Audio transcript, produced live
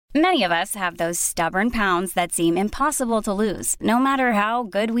Many of us have those stubborn pounds that seem impossible to lose, no matter how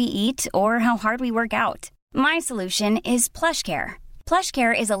good we eat or how hard we work out. My solution is PlushCare.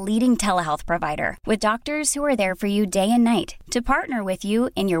 PlushCare is a leading telehealth provider with doctors who are there for you day and night to partner with you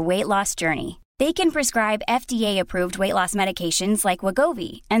in your weight loss journey. They can prescribe FDA-approved weight loss medications like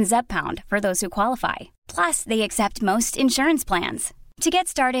Wegovy and Zepbound for those who qualify. Plus, they accept most insurance plans. To get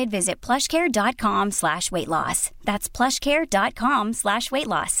started, visit plushcare.com/weightloss. That's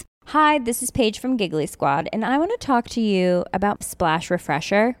plushcare.com/weightloss. Hi, this is Paige from Giggly Squad, and I want to talk to you about Splash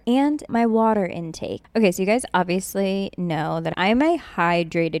Refresher and my water intake. Okay, so you guys obviously know that I'm a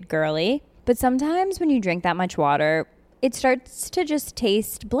hydrated girly, but sometimes when you drink that much water, it starts to just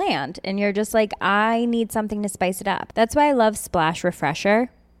taste bland, and you're just like, I need something to spice it up. That's why I love Splash Refresher.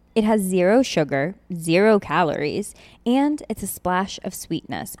 It has 0 sugar, 0 calories, and it's a splash of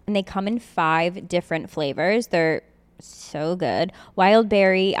sweetness. And they come in 5 different flavors. They're so good. Wild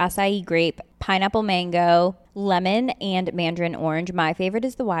berry, acai grape, pineapple mango, lemon, and mandarin orange. My favorite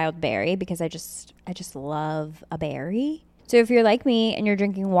is the wild berry because I just love a berry. So if you're like me and you're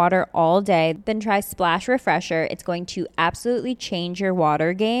drinking water all day, then try Splash Refresher. It's going to absolutely change your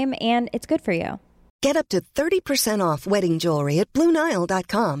water game, and it's good for you. Get up to 30% off wedding jewelry at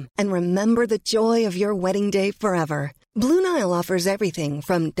BlueNile.com and remember the joy of your wedding day forever. Blue Nile offers everything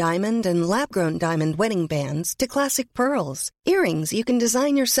from diamond and lab-grown diamond wedding bands to classic pearls, earrings you can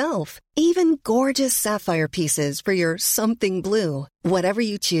design yourself, even gorgeous sapphire pieces for your something blue. Whatever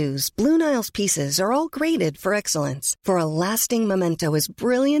you choose, Blue Nile's pieces are all graded for excellence, for a lasting memento as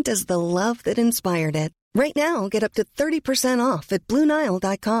brilliant as the love that inspired it. Right now, get up to 30% off at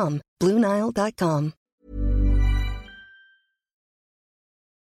BlueNile.com. BlueNile.com.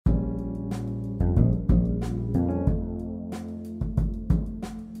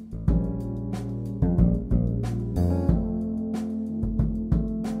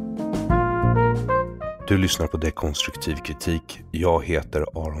 Du lyssnar på Dekonstruktiv kritik. Jag heter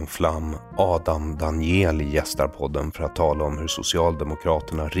Aron Flam. Adam Danieli gästar podden för att tala om hur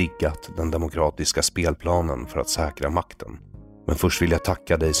Socialdemokraterna riggat den demokratiska spelplanen för att säkra makten. Men först vill jag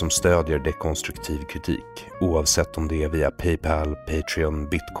tacka dig som stödjer Dekonstruktiv kritik. Oavsett om det är via PayPal, Patreon,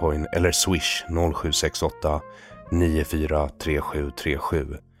 Bitcoin eller Swish 0768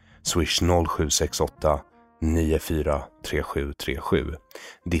 943737. Swish 0768 943737.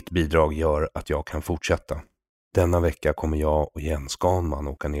 Ditt bidrag gör att jag kan fortsätta. Denna vecka kommer jag och Jens Ganman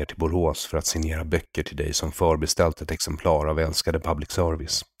åka ner till Borås för att signera böcker till dig som förbeställt ett exemplar av älskade public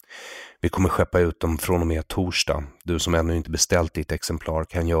service. Vi kommer skeppa ut dem från och med torsdag. Du som ännu inte beställt ditt exemplar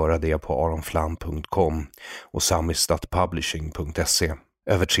kan göra det på aronflam.com och samistatpublishing.se.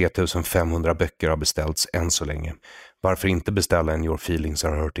 Över 3500 böcker har beställts än så länge. Varför inte beställa en Your Feelings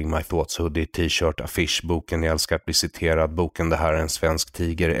Are Hurting My Thoughts hoodie, t-shirt, affisch, boken Jag älskar att bli citerad, boken Det här är en svensk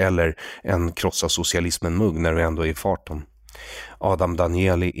tiger eller en krossa socialismen-mugg när du ändå är i farten. Adam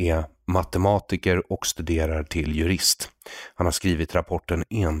Danieli är matematiker och studerar till jurist. Han har skrivit rapporten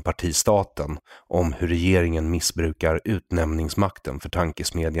Enpartistaten om hur regeringen missbrukar utnämningsmakten för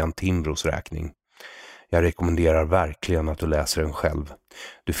tankesmedjan Timbros räkning. Jag rekommenderar verkligen att du läser den själv.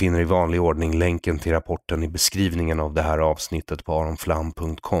 Du finner i vanlig ordning länken till rapporten i beskrivningen av det här avsnittet på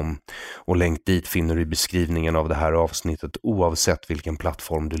aronflam.com och länk dit finner du i beskrivningen av det här avsnittet oavsett vilken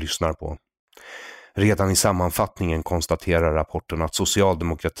plattform du lyssnar på. Redan i sammanfattningen konstaterar rapporten att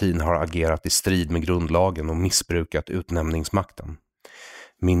socialdemokratin har agerat i strid med grundlagen och missbrukat utnämningsmakten.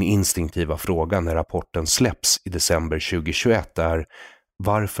 Min instinktiva fråga när rapporten släpps i december 2021 är: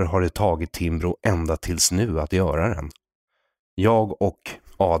 varför har det tagit Timbro ända tills nu att göra den? Jag och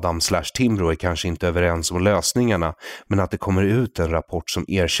Adam/Timbro är kanske inte överens om lösningarna, men att det kommer ut en rapport som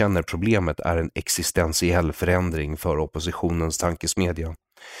erkänner problemet är en existentiell förändring för oppositionens tankesmedja.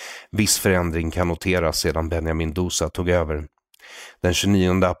 Viss förändring kan noteras sedan Benjamin Dosa tog över. Den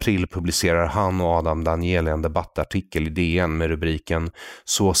 29 april publicerar han och Adam Danieli en debattartikel i DN med rubriken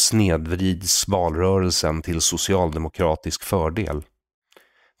 "Så snedvrids valrörelsen till socialdemokratisk fördel".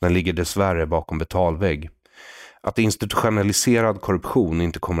 Den ligger dessvärre bakom betalvägg. Att institutionaliserad korruption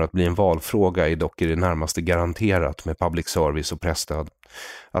inte kommer att bli en valfråga är dock i det närmaste garanterat med public service och pressstöd.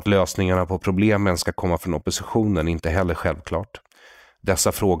 Att lösningarna på problemen ska komma från oppositionen är inte heller självklart.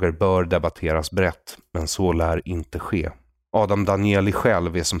 Dessa frågor bör debatteras brett, men så lär inte ske. Adam Danieli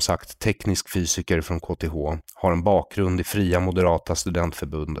själv är som sagt teknisk fysiker från KTH, har en bakgrund i Fria Moderata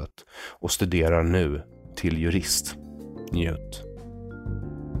studentförbundet och studerar nu till jurist. Njut.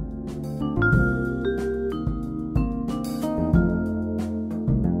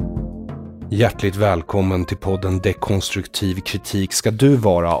 Hjärtligt välkommen till podden Dekonstruktiv kritik ska du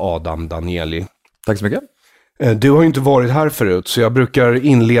vara, Adam Danieli. Tack så mycket. Du har ju inte varit här förut, så jag brukar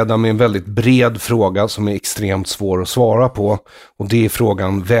inleda med en väldigt bred fråga som är extremt svår att svara på. Och det är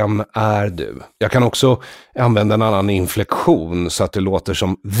frågan, vem är du? Jag kan också använda en annan inflektion så att det låter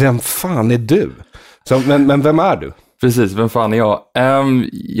som, vem fan är du? Så, men vem är du? Precis, vem fan är jag?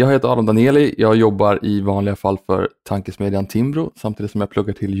 Jag heter Danieli, jag jobbar i vanliga fall för tankesmedjan Timbro samtidigt som jag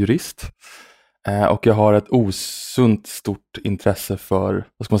pluggar till jurist. Och jag har ett osunt stort intresse för,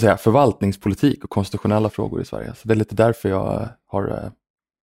 vad ska man säga, förvaltningspolitik och konstitutionella frågor i Sverige. Så det är lite därför jag har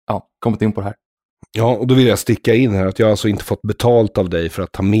kommit in på det här. Ja, och då vill jag sticka in här att jag alltså inte fått betalt av dig för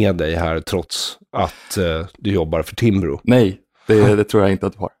att ta med dig här trots att du jobbar för Timbro. Nej, det tror jag inte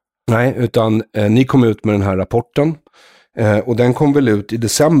att du har. Nej, utan ni kom ut med den här rapporten och den kom väl ut i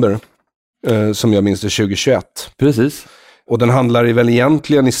december som jag minns det 2021. Precis. Och den handlar väl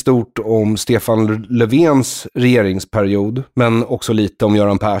egentligen i stort om Stefan Löfvens regeringsperiod, men också lite om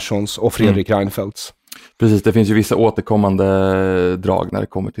Göran Perssons och Fredrik Reinfeldts. Precis, det finns ju vissa återkommande drag när det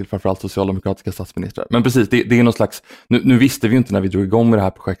kommer till framförallt socialdemokratiska statsministrar. Men precis, det är någon slags, nu visste vi ju inte när vi drog igång med det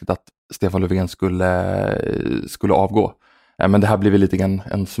här projektet att Stefan Löfven skulle avgå. Men det här blir väl lite grann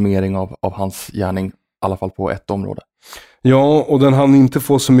en summering av hans gärning, i alla fall på ett område. Ja, och den hann inte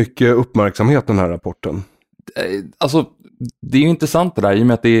få så mycket uppmärksamhet, den här rapporten. Alltså, det är ju intressant det där, i och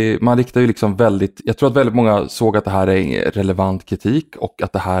med att man riktar ju liksom jag tror att väldigt många såg att det här är relevant kritik och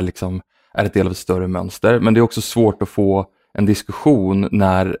att det här liksom är ett del av ett större mönster. Men det är också svårt att få en diskussion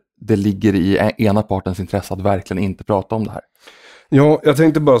när det ligger i ena partens intresse att verkligen inte prata om det här. Ja, jag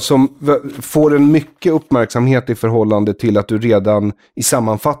tänkte bara får en mycket uppmärksamhet i förhållande till att du redan i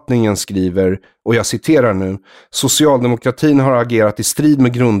sammanfattningen skriver, och jag citerar nu, socialdemokratin har agerat i strid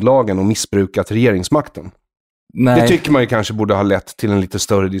med grundlagen och missbrukat regeringsmakten. Nej. Det tycker man ju kanske borde ha lett till en lite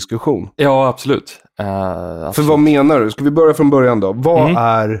större diskussion. Ja, absolut. För vad menar du? Ska vi börja från början då? Vad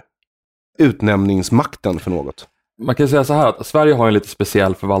är utnämningsmakten för något? Man kan säga så här att Sverige har en lite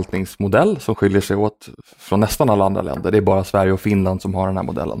speciell förvaltningsmodell som skiljer sig åt från nästan alla andra länder. Det är bara Sverige och Finland som har den här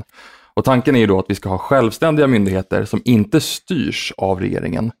modellen. Och tanken är ju då att vi ska ha självständiga myndigheter som inte styrs av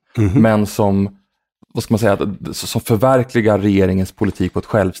regeringen, men som, vad ska man säga, som förverkligar regeringens politik på ett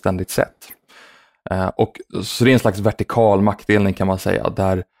självständigt sätt. Och så det är en slags vertikal maktdelning kan man säga,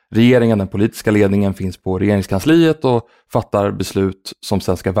 där regeringen, den politiska ledningen, finns på regeringskansliet och fattar beslut som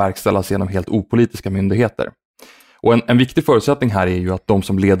sen ska verkställas genom helt opolitiska myndigheter. Och en viktig förutsättning här är ju att de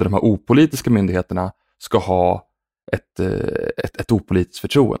som leder de här opolitiska myndigheterna ska ha ett opolitiskt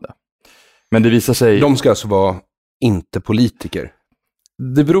förtroende. Men det visar sig... De ska alltså vara inte politiker?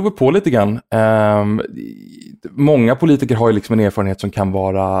 Det beror på lite grann. Många politiker har ju liksom en erfarenhet som kan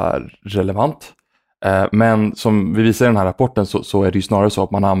vara relevant. Men som vi visar i den här rapporten så är det ju snarare så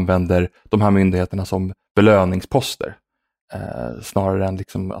att man använder de här myndigheterna som belöningsposter. Snarare än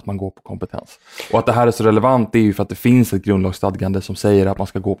liksom att man går på kompetens. Och att det här är så relevant är ju för att det finns ett grundlagsstadgande som säger att man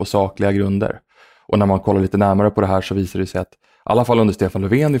ska gå på sakliga grunder. Och när man kollar lite närmare på det här så visar det sig att i alla fall under Stefan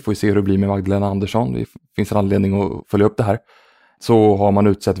Löfven, vi får ju se hur det blir med Magdalena Andersson, det finns en anledning att följa upp det här, så har man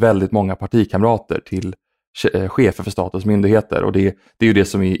utsett väldigt många partikamrater till chefer för statens myndigheter, och det är ju det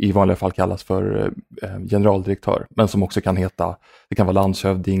som i vanliga fall kallas för generaldirektör, men som också kan heta, det kan vara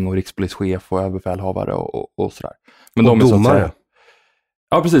landshövding och rikspolischef och överbefälhavare och sådär. Men och de är domare? Så att säga,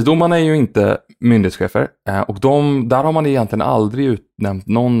 ja precis, domarna är ju inte myndighetschefer och där har man egentligen aldrig utnämnt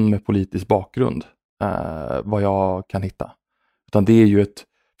någon med politisk bakgrund, vad jag kan hitta. Utan det är ju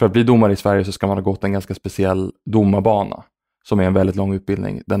för att bli domare i Sverige så ska man ha gått en ganska speciell domarbana som är en väldigt lång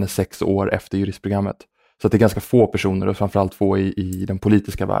utbildning. Den är 6 år efter juristprogrammet. Så att det är ganska få personer, och framförallt få i den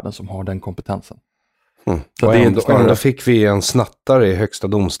politiska världen, som har den kompetensen. Så och ändå fick vi en snattare i högsta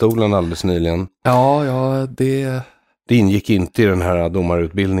domstolen alldeles nyligen. Ja, det ingick inte i den här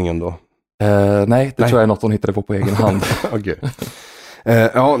domarutbildningen då? Nej, det tror jag är något hon hittade på egen hand. Okej.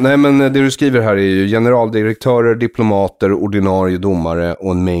 Men det du skriver här är ju generaldirektörer, diplomater, ordinarie domare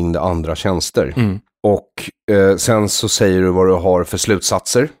och en mängd andra tjänster. Och sen så säger du vad du har för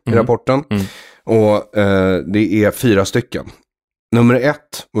slutsatser i rapporten. Och det är 4 stycken. Nummer 1,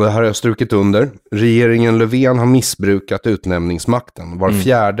 och det här har jag strukit under. Regeringen Löfven har missbrukat utnämningsmakten. Var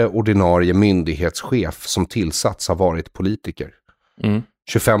 4:e ordinarie myndighetschef som tillsatts har varit politiker.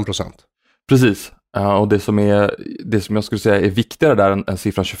 25%. Precis. Och det som jag skulle säga är viktigare där än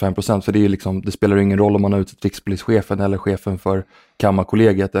siffran 25%, för det är liksom, det spelar ingen roll om man har utsett rikspolischefen eller chefen för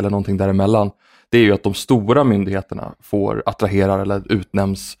kammarkollegiet eller någonting däremellan. Det är ju att de stora myndigheterna får attrahera eller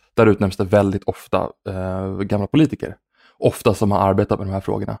utnämns det väldigt ofta gamla politiker. Ofta som har arbetat med de här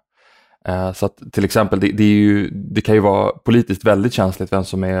frågorna. Så att till exempel, det kan ju vara politiskt väldigt känsligt vem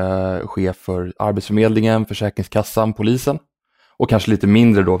som är chef för Arbetsförmedlingen, Försäkringskassan, polisen. Och kanske lite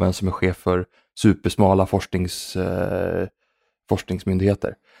mindre då vem som är chef för supersmala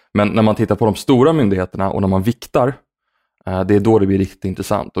forskningsmyndigheter. Men när man tittar på de stora myndigheterna och när man viktar, det är då det blir riktigt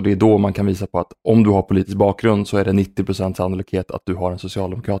intressant. Och det är då man kan visa på att om du har politisk bakgrund så är det 90% sannolikhet att du har en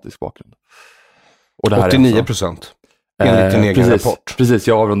socialdemokratisk bakgrund. Och det här 89%. Enligt din egen rapport. Precis,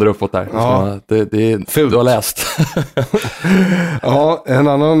 jag avrundar uppåt där. Ja. Du har läst. Ja, en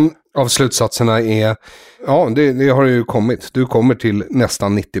annan av slutsatserna är, det har ju kommit. Du kommer till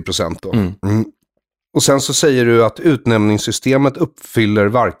nästan 90% då. Och sen så säger du att utnämningssystemet uppfyller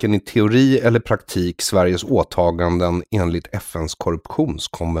varken i teori eller praktik Sveriges åtaganden enligt FNs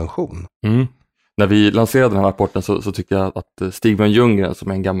korruptionskonvention. När vi lanserade den här rapporten så tycker jag att Stig Ljunggren,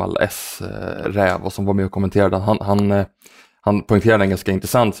 som är en gammal S-räv och som var med och kommenterade, han poängterade en ganska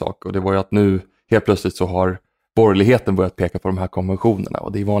intressant sak, och det var ju att nu helt plötsligt så har borgerligheten börjat peka på de här konventionerna,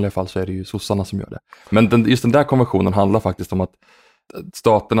 och i vanliga fall så är det ju sossarna som gör det. Men just den där konventionen handlar faktiskt om att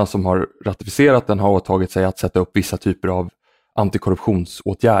staterna som har ratificerat den har åtagit sig att sätta upp vissa typer av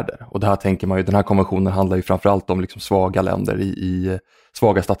antikorruptionsåtgärder. Och det här tänker man ju, den här konventionen handlar ju framförallt om liksom svaga länder i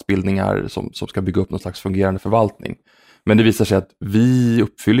svaga statsbildningar som ska bygga upp någon slags fungerande förvaltning. Men det visar sig att vi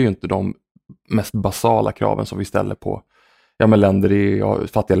uppfyller ju inte de mest basala kraven som vi ställer på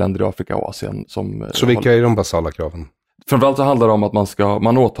fattiga länder i Afrika och Asien. Så vilka är de basala kraven? Framförallt så handlar det om att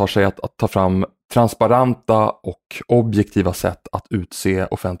man åtar sig att ta fram transparenta och objektiva sätt att utse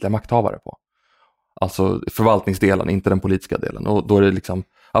offentliga makthavare på. Alltså förvaltningsdelen, inte den politiska delen. Och då är det liksom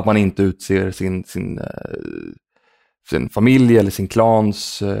att man inte utser sin familj eller sin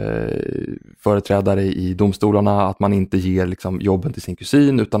klans företrädare i domstolarna, att man inte ger liksom jobben till sin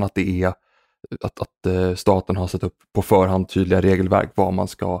kusin, utan att det är att staten har satt upp på förhand tydliga regelverk vad man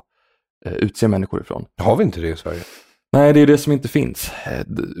ska utse människor ifrån. Har vi inte det i Sverige? Nej, det är det som inte finns.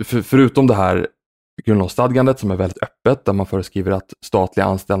 Förutom det här grundlagsstadgandet som är väldigt öppet, där man föreskriver att statliga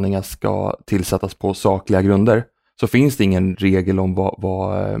anställningar ska tillsättas på sakliga grunder, så finns det ingen regel om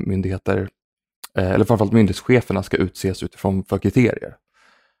vad myndigheter, eller framförallt myndighetscheferna, ska utses utifrån för kriterier.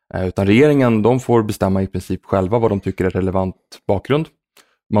 Utan regeringen, de får bestämma i princip själva vad de tycker är relevant bakgrund.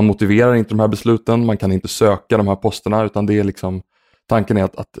 Man motiverar inte de här besluten, man kan inte söka de här posterna, utan det är liksom, tanken är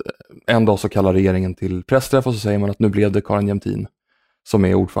att en dag så kallar regeringen till pressträff och så säger man att nu blev det Karin Jämtin som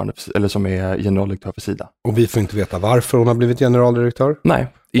är ordförande eller som är generaldirektör för Sida. Och vi får inte veta varför hon har blivit generaldirektör? Nej.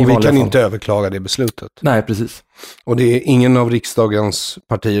 Och vi kan inte överklaga det beslutet? Nej, precis. Och det är ingen av riksdagens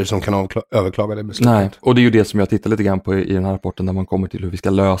partier som kan överklaga det beslutet? Nej, och det är ju det som jag tittar lite grann på i den här rapporten, när man kommer till hur vi ska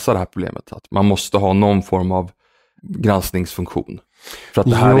lösa det här problemet. Att man måste ha någon form av granskningsfunktion. För att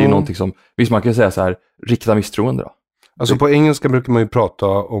det här är ju någonting som, visst man kan säga så här, rikta misstroende då. Alltså på engelska brukar man ju prata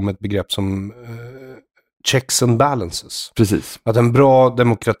om ett begrepp som checks and balances. Precis. Att en bra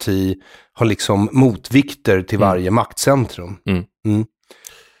demokrati har liksom motvikter till varje maktcentrum.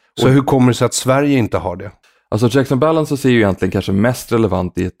 Så hur kommer det sig att Sverige inte har det? Alltså checks and balances är ju egentligen kanske mest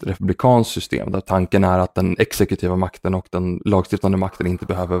relevant i ett republikanskt system, där tanken är att den exekutiva makten och den lagstiftande makten inte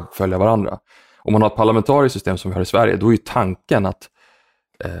behöver följa varandra. Om man har ett parlamentariskt system som vi har i Sverige, då är ju tanken att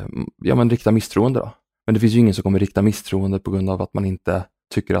rikta misstroende då. Men det finns ju ingen som kommer rikta misstroende på grund av att man inte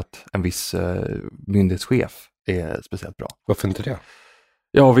tycker att en viss myndighetschef är speciellt bra. Varför inte det?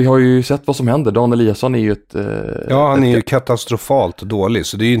 Ja, vi har ju sett vad som händer. Dan Eliasson är ju han är ju katastrofalt dålig,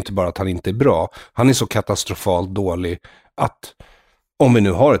 så det är ju inte bara att han inte är bra. Han är så katastrofalt dålig att om vi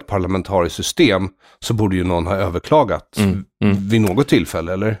nu har ett parlamentariskt system så borde ju någon ha överklagat vid något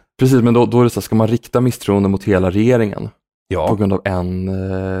tillfälle, eller? Precis, men då är det så, ska man rikta misstroende mot hela regeringen? Ja. På grund av en...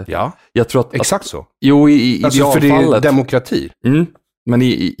 Ja, jag tror exakt så. Jo, i alltså, för det är demokrati. Men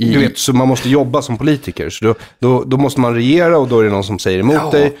du vet, så man måste jobba som politiker. Så då måste man regera, och då är det någon som säger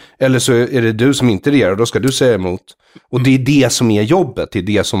emot dig. Eller så är det du som inte regerar, och då ska du säga emot. Och det är det som är jobbet. Det är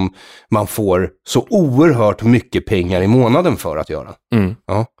det som man får så oerhört mycket pengar i månaden för att göra.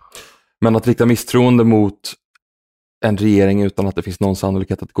 Ja. Men att rikta misstroende mot en regering utan att det finns någon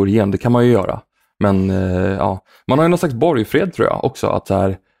sannolikhet att det går igenom, det kan man ju göra. Men man har ju någon slags borgfred, tror jag också, att så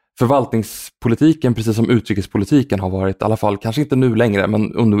här, förvaltningspolitiken, precis som utrikespolitiken har varit, i alla fall kanske inte nu längre,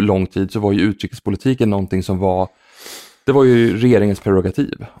 men under lång tid så var ju utrikespolitiken någonting som det var ju regeringens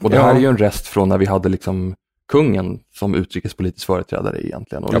prerogativ. Och det här är ju en rest från när vi hade liksom kungen som utrikespolitisk företrädare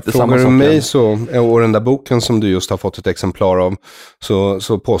egentligen. Och lite frågar du mig så, och den där boken som du just har fått ett exemplar av,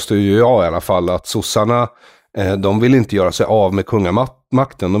 så påstår ju jag i alla fall att sossarna, de vill inte göra sig av med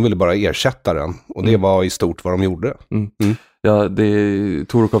kungamakten, de ville bara ersätta den. Och det var i stort vad de gjorde. Ja, det är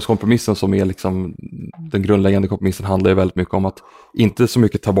Torekovskompromissen som är liksom den grundläggande kompromissen, handlar ju väldigt mycket om att inte så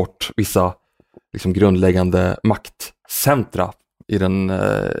mycket ta bort vissa liksom grundläggande maktcentra i den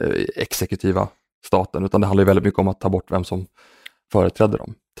exekutiva staten, utan det handlar ju väldigt mycket om att ta bort vem som företrädde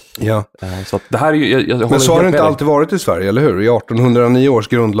dem. Ja. Så att det här är ju, men så har det inte alltid varit i Sverige, eller hur? I 1809 års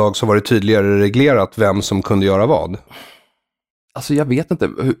grundlag så var det tydligare reglerat vem som kunde göra vad. Alltså jag vet inte,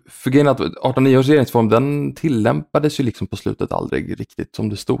 för grejen är att 1809 års regeringsform, den tillämpades ju liksom på slutet aldrig riktigt som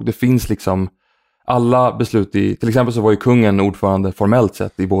det stod. Det finns liksom alla beslut till exempel så var ju kungen ordförande formellt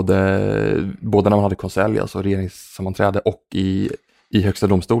sett i både när man hade konselj, alltså regeringssammanträde, och i högsta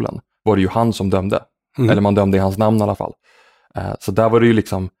domstolen var det ju han som dömde. Eller man dömde i hans namn i alla fall. Så där var det ju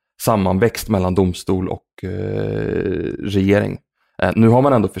liksom sammanväxt mellan domstol och regering. Nu har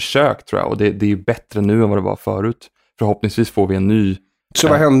man ändå försökt, tror jag, och det är ju bättre nu än vad det var förut. Förhoppningsvis får vi en ny... Så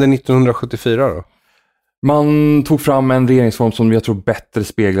vad hände 1974 då? Man tog fram en regeringsform som jag tror bättre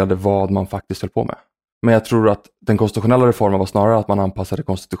speglade vad man faktiskt höll på med. Men jag tror att den konstitutionella reformen var snarare att man anpassade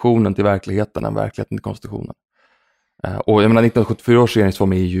konstitutionen till verkligheten än verkligheten till konstitutionen. Och jag menar 1974 års regeringsform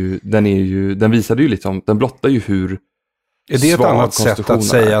den visade ju liksom, den blottar ju hur är det ett annat sätt att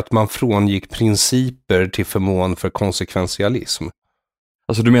säga att man frångick principer till förmån för konsekventialism?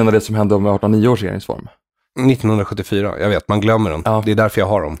 Alltså du menar det som hände med 1809 års regeringsform? 1974, jag vet, man glömmer dem. Ja. Det är därför jag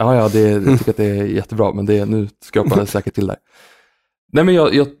har dem. Ja, jag tycker att det är jättebra, men nu skapar det säkert till där. Nej,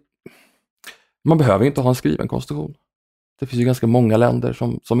 men man behöver inte ha en skriven konstitution. Det finns ju ganska många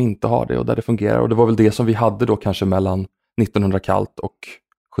länder som inte har det och där det fungerar. Och det var väl det som vi hade då kanske mellan 1900 kallt och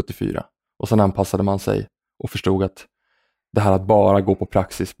 74. Och sen anpassade man sig och förstod att det här att bara gå på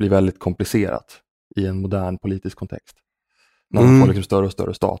praxis blir väldigt komplicerat i en modern politisk kontext. När man får liksom större och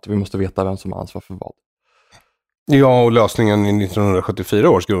större stat. Vi måste veta vem som har ansvar för vad. Ja, och lösningen i 1974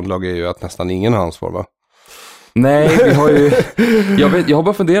 års grundlag är ju att nästan ingen har ansvar, va? Nej, vi har ju... jag har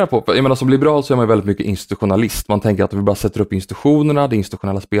bara funderat på, jag menar som liberal så är man väldigt mycket institutionalist. Man tänker att om vi bara sätter upp institutionerna, den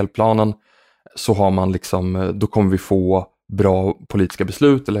institutionella spelplanen, så har man liksom, då kommer vi få bra politiska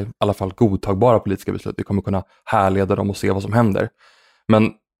beslut, eller i alla fall godtagbara politiska beslut. Vi kommer kunna härleda dem och se vad som händer.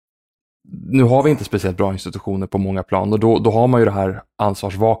 Men nu har vi inte speciellt bra institutioner på många plan, och då har man ju det här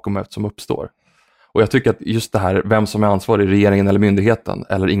ansvarsvakuumet som uppstår. Och jag tycker att just det här, vem som är ansvarig, regeringen eller myndigheten,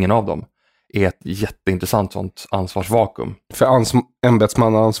 eller ingen av dem, är ett jätteintressant sånt ansvarsvakuum. För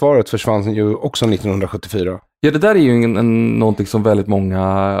ämbetsmannaansvaret försvann ju också 1974. Ja, det där är ju någonting som väldigt många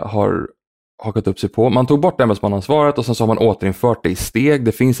har hakat upp sig på. Man tog bort ämbetsmannaansvaret och sen så har man återinfört det i steg.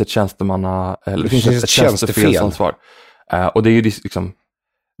 Det finns ett tjänstefelsansvar. Och det är ju liksom,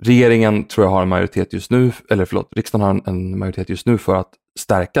 regeringen tror jag har en majoritet just nu, riksdagen har en majoritet just nu för att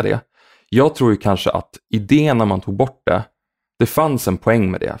stärka det. Jag tror ju kanske att idén när man tog bort det fanns en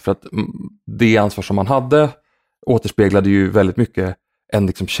poäng med det. För att det ansvar som man hade återspeglade ju väldigt mycket en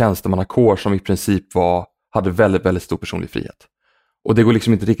liksom tjänstemannakår som i princip hade väldigt, väldigt stor personlig frihet. Och det går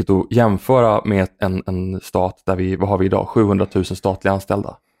liksom inte riktigt att jämföra med en stat där vad har vi idag? 700 000 statliga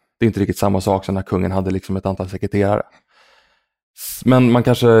anställda. Det är inte riktigt samma sak som när kungen hade liksom ett antal sekreterare. Men man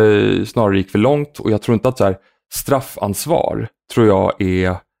kanske snarare gick för långt, och jag tror inte att så här, straffansvar tror jag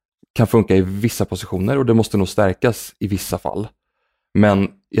kan funka i vissa positioner, och det måste nog stärkas i vissa fall. Men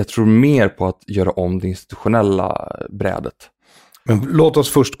jag tror mer på att göra om det institutionella brädet. Men låt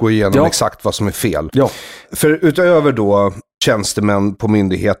oss först gå igenom exakt vad som är fel. Ja. För utöver då tjänstemän på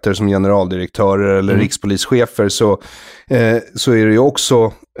myndigheter som generaldirektörer eller rikspolischefer så är det ju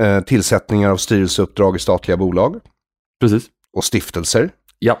också tillsättningar av styrelseuppdrag i statliga bolag. Precis. Och stiftelser.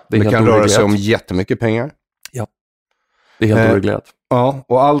 Ja, det kan röra sig om jättemycket pengar. Ja, det är helt oreglerat. Ja,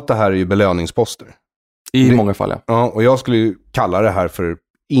 och allt det här är ju belöningsposter. I många fall, ja. Ja, och jag skulle ju kalla det här för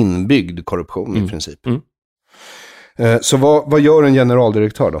inbyggd korruption i princip. Så vad gör en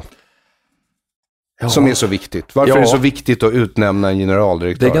generaldirektör då? Ja. Som är så viktigt. Varför är det så viktigt att utnämna en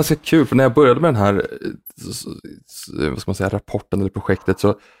generaldirektör? Det är ganska kul, för när jag började med den här rapporten eller projektet,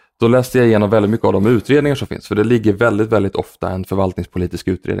 så då läste jag igenom väldigt mycket av de utredningar som finns. För det ligger väldigt, väldigt ofta en förvaltningspolitisk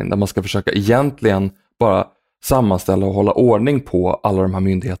utredning där man ska försöka egentligen bara sammanställa och hålla ordning på alla de här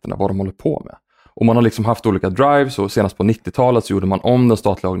myndigheterna, vad de håller på med. Och man har liksom haft olika drives, och senast på 90-talet så gjorde man om den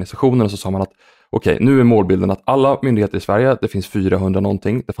statliga organisationen, och så sa man att okej, nu är målbilden att alla myndigheter i Sverige, det finns 400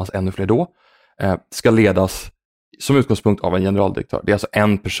 någonting, det fanns ännu fler då, ska ledas som utgångspunkt av en generaldirektör. Det är alltså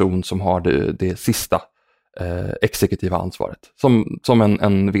en person som har det sista exekutiva ansvaret, som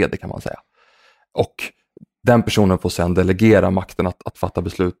en vd kan man säga. Och den personen får sedan delegera makten att fatta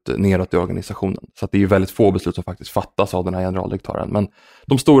beslut neråt i organisationen. Så att det är ju väldigt få beslut som faktiskt fattas av den här generaldirektören. Men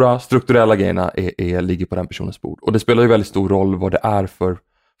de stora strukturella grejerna ligger på den personens bord. Och det spelar ju väldigt stor roll vad det är för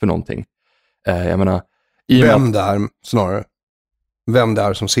någonting. Jag menar, vem det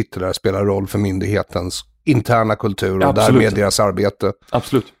är som sitter där spelar roll för myndighetens interna kultur och därmed deras arbete.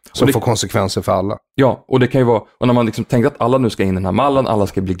 Absolut. Som får konsekvenser för alla. Ja, och det kan ju vara, och när man liksom tänker att alla nu ska in i den här mallen, alla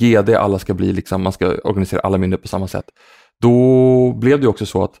ska bli GD, alla ska bli liksom, man ska organisera alla myndigheter på samma sätt. då blev det också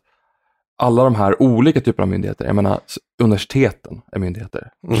så att alla de här olika typerna av myndigheter, jag menar universiteten är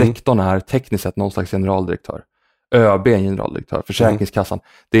myndigheter, rektorn är tekniskt sett någon slags generaldirektör, ÖB är en generaldirektör, Försäkringskassan,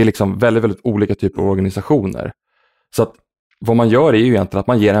 det är liksom väldigt, väldigt olika typer av organisationer. Så att vad man gör är ju egentligen att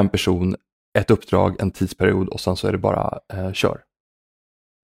man ger en person ett uppdrag, en tidsperiod och sen så är det bara kör.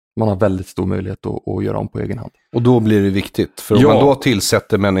 Man har väldigt stor möjlighet att göra om på egen hand. Och då blir det viktigt, för om man då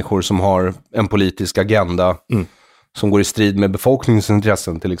tillsätter människor som har en politisk agenda som går i strid med befolkningens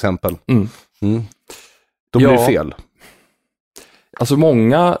intressen till exempel, då blir det fel. Alltså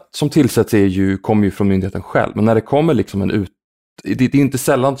många som tillsätts kommer ju från myndigheten själv, men när det kommer liksom det är inte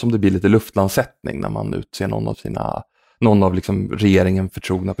sällan som det blir lite luftlandsättning när man utser någon av liksom regeringen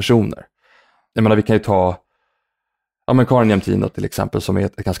förtrogna personer. Jag menar, vi kan ju ta Karin Jämtin till exempel, som är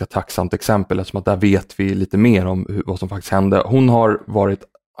ett ganska tacksamt exempel, eftersom att där vet vi lite mer om vad som faktiskt hände. Hon har varit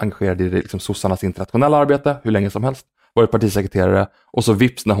engagerad i liksom sossarnas internationella arbete hur länge som helst, varit partisekreterare, och så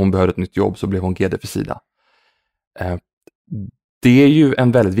vips när hon behövde ett nytt jobb så blev hon GD för Sida. Det är ju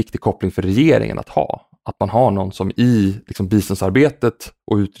en väldigt viktig koppling för regeringen att man har någon som i liksom biståndsarbetet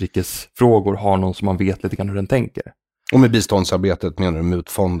och utrikesfrågor har någon som man vet lite grann hur den tänker. Och med biståndsarbetet menar du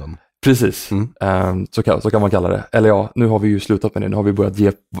mutfonden? Precis, så kan man kalla det. Eller ja, nu har vi ju slutat med det. Nu har vi börjat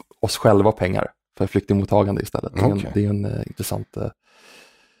ge oss själva pengar för flyktingmottagande istället. Det är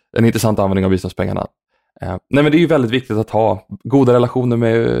en intressant användning av biståndspengarna. Nej, men det är ju väldigt viktigt att ha goda relationer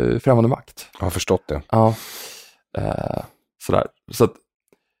med främmande makt. Jag har förstått det. Ja, sådär. Så att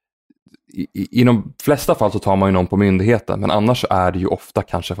i de flesta fall så tar man ju någon på myndigheten, men annars är det ju ofta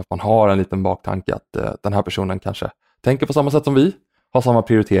kanske för att man har en liten baktanke att den här personen kanske tänker på samma sätt som vi, har samma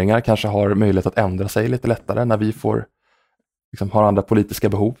prioriteringar, kanske har möjlighet att ändra sig lite lättare när vi har andra politiska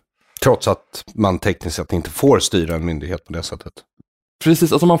behov. Trots att man tekniskt sett inte får styra en myndighet på det sättet.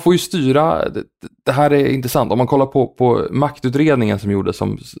 Precis, alltså man får ju styra, det här är intressant, om man kollar på maktutredningen som gjordes,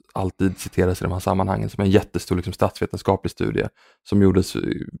 som alltid citeras i de här sammanhangen, som är en jättestor liksom statsvetenskaplig studie som gjordes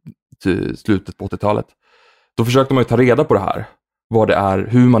till slutet på 80-talet. Då försökte man ju ta reda på det här, vad det är,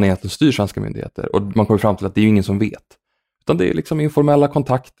 hur man egentligen styr svenska myndigheter, och man kom fram till att det är ju ingen som vet. Utan det är liksom informella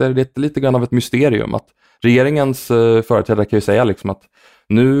kontakter, det är lite grann av ett mysterium att regeringens företrädare kan ju säga liksom att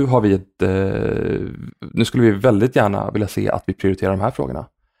nu skulle vi väldigt gärna vilja se att vi prioriterar de här frågorna.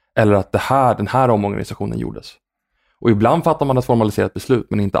 Eller att den här omorganisationen gjordes. Och ibland fattar man ett formaliserat beslut,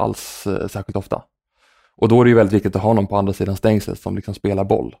 men inte alls särskilt ofta. Och då är det ju väldigt viktigt att ha någon på andra sidan stängslet som liksom spelar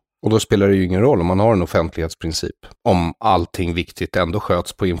boll. Och då spelar det ju ingen roll om man har en offentlighetsprincip. Om allting viktigt ändå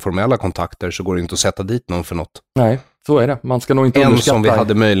sköts på informella kontakter så går det inte att sätta dit någon för något. Nej, så är det. Man ska nog inte underskatta. Som vi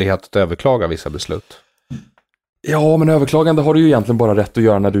hade möjlighet att överklaga vissa beslut. Ja, men överklagande har du ju egentligen bara rätt att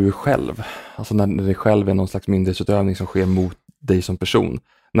göra när du är själv. Alltså när det själv är någon slags myndighetsutövning som sker mot dig som person.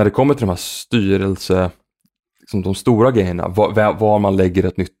 När det kommer till de här styrelse, liksom de stora grejerna, var man lägger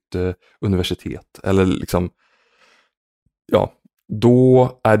ett nytt universitet eller liksom, ja,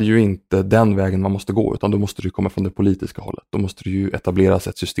 då är det ju inte den vägen man måste gå, utan då måste det komma från det politiska hållet. Då måste det ju etableras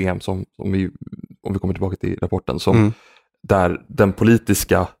ett system som om vi kommer tillbaka till rapporten, som där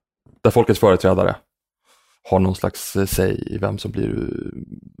folkets företrädare har någon slags säg i vem som blir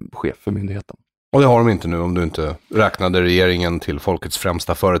chef för myndigheten. Och det har de inte nu om du inte räknade regeringen till folkets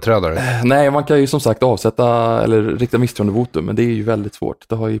främsta företrädare. Nej, man kan ju som sagt avsätta eller rikta misstroendevotum, men det är ju väldigt svårt.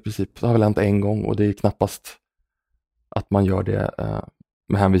 Det har väl hänt en gång, och det är knappast att man gör det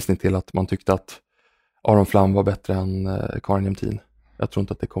med hänvisning till att man tyckte att Aron Flam var bättre än Karin Jämtin. Jag tror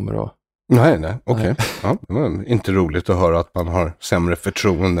inte att det kommer att... Nej, okej. Ja, det var inte roligt att höra att man har sämre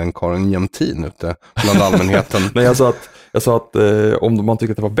förtroende än Karin Jämtin ute bland allmänheten. Nej, jag sa att om man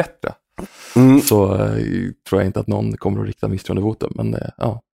tycker att det var bättre så tror jag inte att någon kommer att rikta misstroendevotum. Men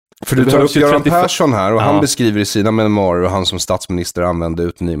ja. För du tar upp Göran Persson här, och han beskriver i sina memoarer hur han som statsminister använde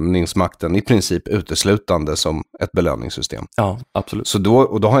utnämningsmakten i princip uteslutande som ett belöningssystem. Ja, absolut. Så det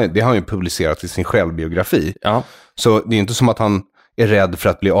har han ju publicerat i sin självbiografi. Ja. Så det är inte som att han är rädd för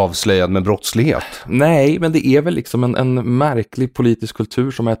att bli avslöjad med brottslighet. Nej, men det är väl liksom en märklig politisk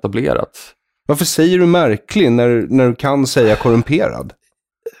kultur som har etablerats. Varför säger du märklig när du kan säga korrumperad?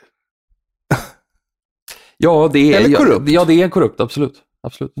 Ja, det är... Eller korrupt? Ja, det är korrupt, absolut.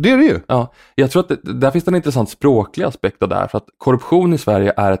 Det är det ju. Ja, jag tror att där finns det en intressant språklig aspekt av det här, för att korruption i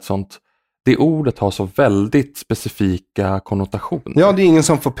Sverige är ett sånt, det ordet har så väldigt specifika konnotationer. Ja, det är ingen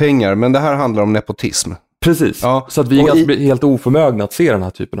som får pengar, men det här handlar om nepotism. Precis, ja. Så att vi är helt oförmögna att se den här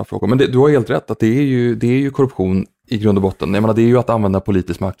typen av frågor. Men du har helt rätt att det är ju korruption i grund och botten. Jag menar, det är ju att använda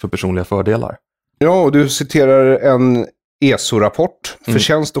politisk makt för personliga fördelar. Ja, och du citerar en ESO-rapport,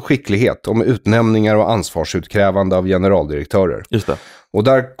 förtjänst och skicklighet om utnämningar och ansvarsutkrävande av generaldirektörer. Just det. Och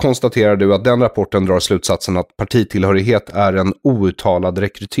där konstaterar du att den rapporten drar slutsatsen att partitillhörighet är en outtalad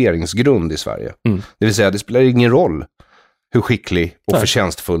rekryteringsgrund i Sverige. Det vill säga, det spelar ingen roll hur skicklig och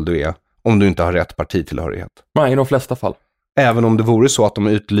förtjänstfull du är om du inte har rätt partitillhörighet. Nej, i de flesta fall. Även om det vore så att de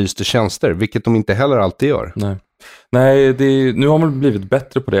utlyste tjänster, vilket de inte heller alltid gör. Nej, nu har man blivit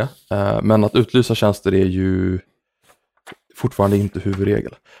bättre på det. Men att utlysa tjänster är ju fortfarande inte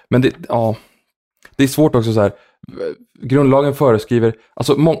huvudregel. Men det är svårt också så här. Grundlagen föreskriver,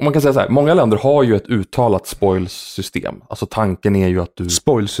 alltså man kan säga så här, många länder har ju ett uttalat spoils-system. Alltså tanken är ju att du...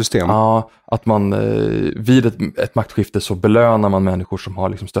 Spoils-system? Ja, att man vid ett maktskifte så belönar man människor som har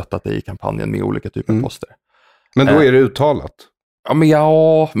liksom stöttat dig i kampanjen med olika typer av poster. Men då är det uttalat? Ja, mer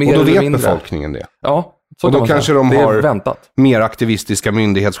och då eller vet mindre. Befolkningen det? Ja, så och då kanske de har väntat. Mer aktivistiska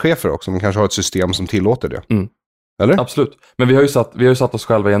myndighetschefer också. De kanske har ett system som tillåter det. Eller? Absolut. Men vi har ju satt oss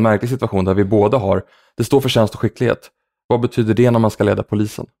själva i en märklig situation där vi båda har, det står förtjänst och skicklighet. Vad betyder det när man ska leda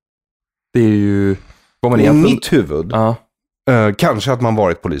polisen? Det är ju vad man i egentligen... mitt huvud. Kanske att man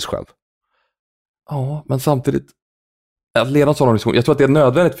varit polis själv. Ja, men samtidigt att leda en sån organisation, jag tror att det är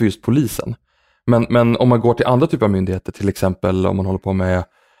nödvändigt för just polisen. Men om man går till andra typer av myndigheter, till exempel om man håller på med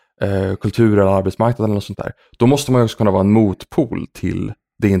kultur eller arbetsmarknad eller något sånt där, då måste man också kunna vara en motpol till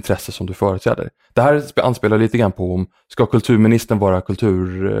det intresse som du företräder. Det här anspelar lite grann på om ska kulturministern vara ska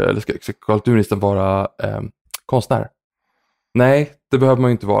kulturministern vara konstnär? Nej, det behöver man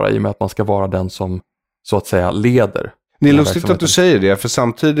ju inte vara i och med att man ska vara den som så att säga leder. Det är lustigt att du säger det, för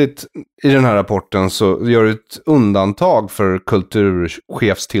samtidigt i den här rapporten så gör du ett undantag för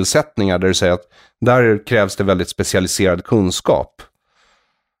kulturchefstillsättningar där du säger att där krävs det väldigt specialiserad kunskap.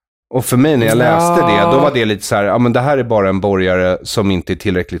 Och för mig när jag läste det, då var det lite så här, ja men det här är bara en borgare som inte är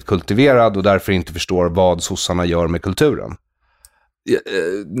tillräckligt kultiverad och därför inte förstår vad sossarna gör med kulturen.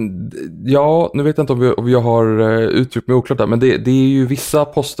 Ja, nu vet jag inte om jag har uttryckt mig oklart där, men det är ju vissa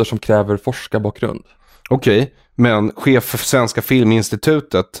poster som kräver forskarbakgrund. Okej, men chef för Svenska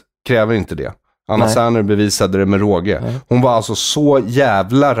Filminstitutet kräver inte det. Anna Särner bevisade det med råge. Hon var alltså så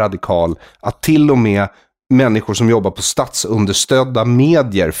jävla radikal att till och med människor som jobbar på statsunderstödda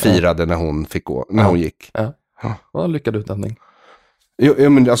medier firade när hon fick gå, när hon gick. Vad en lyckad utnämning. Ja,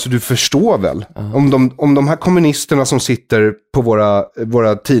 men alltså du förstår väl. Om de här kommunisterna som sitter på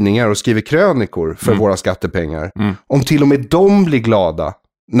våra tidningar och skriver krönikor för våra skattepengar, om till och med de blir glada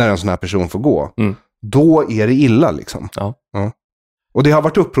när en sån här person får gå, då är det illa liksom. Ja. Och det har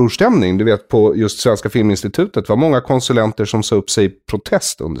varit upprorstämning, du vet, på just Svenska Filminstitutet var många konsulenter som sa upp sig i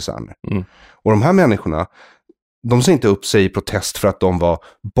protest under Särner. Och de här människorna, de sa inte upp sig i protest för att de var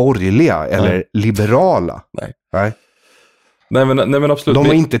borgerliga eller liberala. Nej, men absolut. De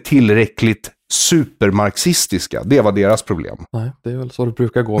var inte tillräckligt supermarxistiska. Det var deras problem. Nej, det är väl så det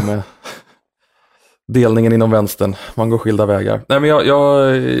brukar gå med delningen inom vänstern. Man går skilda vägar. Nej, men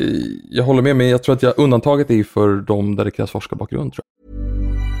jag håller med mig. Jag tror att undantaget är för dem där det krävs forskarbakgrund, tror jag.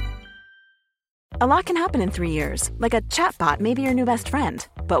 A lot can happen in 3 years, like a chatbot may be your new best friend.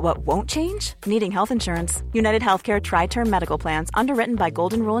 But what won't change? Needing health insurance. United Healthcare Tri-Term Medical Plans, underwritten by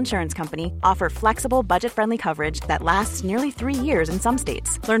Golden Rule Insurance Company, offer flexible, budget-friendly coverage that lasts nearly 3 years in some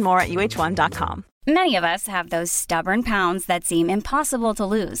states. Learn more at uh1.com. Many of us have those stubborn pounds that seem impossible to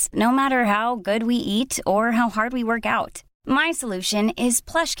lose, no matter how good we eat or how hard we work out. My solution is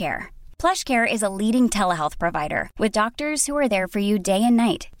PlushCare. PlushCare is a leading telehealth provider with doctors who are there for you day and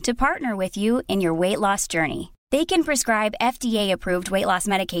night to partner with you in your weight loss journey. They can prescribe FDA-approved weight loss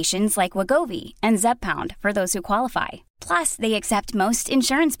medications like Wegovy and Zepbound for those who qualify. Plus, they accept most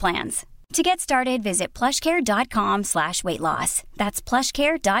insurance plans. To get started, visit plushcare.com/weightloss. That's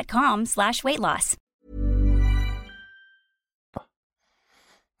plushcare.com/weightloss.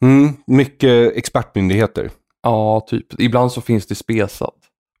 Mycket expertmyndigheter. Ja, typ. Ibland så finns det spesat,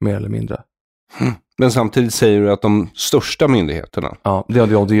 mer eller mindre. Men samtidigt säger du att de största myndigheterna, det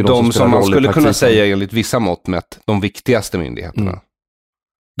är de som man skulle kunna säga enligt vissa mått mätt, de viktigaste myndigheterna,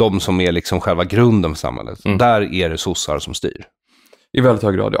 de som är liksom själva grunden för samhället, där är det sossar som styr. I väldigt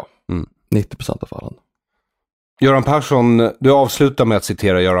hög grad, ja. 90% av fallen. Göran Persson, du avslutar med att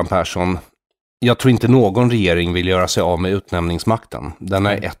citera Göran Persson. Jag tror inte någon regering vill göra sig av med utnämningsmakten. Den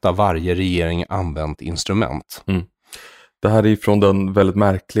är ett av varje regering använt instrument. Det här är från den väldigt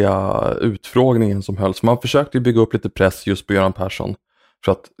märkliga utfrågningen som hölls. Man försökte bygga upp lite press just på Göran Persson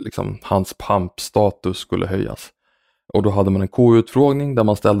för att liksom, hans pampstatus skulle höjas. Och då hade man en KU-utfrågning där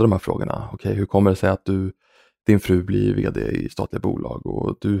man ställde de här frågorna. Okej, hur kommer det sig att din fru blir vd i statliga bolag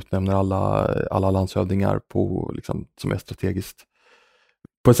och du utnämner alla landshövdingar på, liksom, som är strategiskt,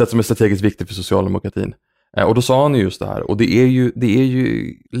 på ett sätt som är strategiskt viktigt för socialdemokratin. Och då sa han just det här. Och det är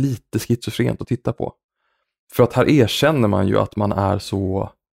ju lite schizofrent att titta på. För att här erkänner man ju att man är så,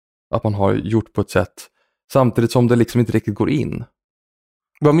 att man har gjort på ett sätt samtidigt som det liksom inte riktigt går in.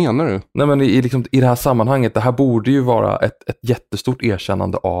 Vad menar du? Nej, men i det här sammanhanget, det här borde ju vara ett jättestort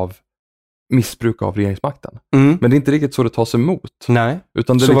erkännande av missbruk av regeringsmakten. Men det är inte riktigt så det tas emot. Nej,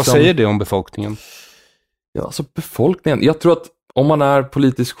 utan det så liksom, vad säger det om befolkningen? Ja, alltså befolkningen, jag tror att om man är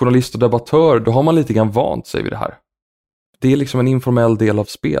politisk journalist och debattör, då har man lite grann vant sig vid det här. Det är liksom en informell del av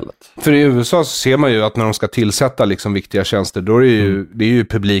spelet. För i USA så ser man ju att när de ska tillsätta liksom viktiga tjänster, då är det ju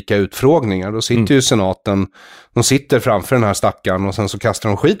publika utfrågningar. Då sitter ju senaten, de sitter framför den här stackaren och sen så kastar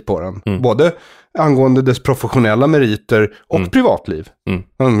de skit på den. Både angående dess professionella meriter och privatliv.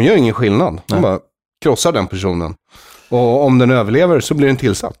 De gör ingen skillnad. De bara krossar den personen. Och om den överlever så blir den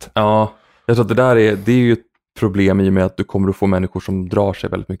tillsatt. Ja, jag tror att det är ju ett problem i och med att du kommer att få människor som drar sig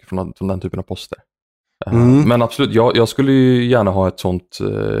väldigt mycket från den typen av poster. Men absolut, jag skulle ju gärna ha ett sånt,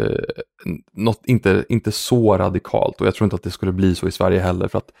 något inte så radikalt, och jag tror inte att det skulle bli så i Sverige heller,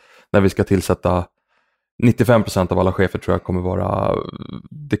 för att när vi ska tillsätta 95% av alla chefer tror jag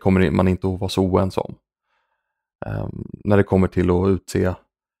det kommer man inte att vara så oense om. När det kommer till att utse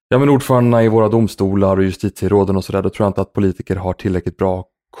ordförandena i våra domstolar och justitieråden och sådär, då tror jag inte att politiker har tillräckligt bra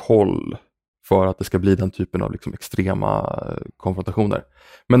koll för att det ska bli den typen av liksom extrema konfrontationer.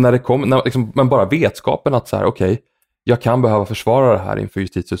 Men när det kommer, men bara vetskapen att så här, okej, jag kan behöva försvara det här inför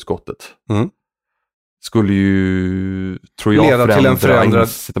justitieutskottet. Skulle ju, tror jag, leda till en förändrad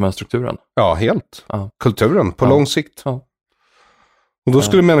incitamentstrukturen. Ja, helt. Kulturen på lång sikt. Ja. Och då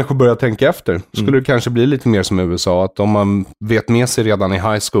skulle människor börja tänka efter. Skulle det kanske bli lite mer som i USA, att om man vet med sig redan i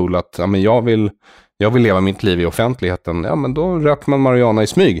high school att jag vill leva mitt liv i offentligheten, men då röker man marijuana i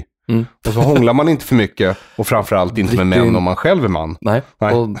smyg. Och så hånglar man inte för mycket, och framförallt inte med män om man själv är man. Nej.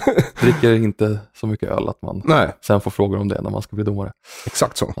 Och dricker inte så mycket öl att man sen får frågor om det när man ska bli domare.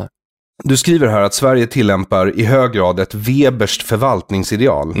 Exakt så. Nej. Du skriver här att Sverige tillämpar i hög grad ett Weberskt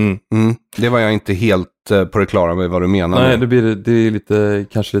förvaltningsideal. Det var jag inte helt på det klara med vad du menar. Nej, det är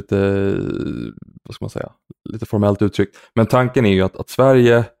kanske lite, vad ska man säga, lite formellt uttryckt. Men tanken är ju att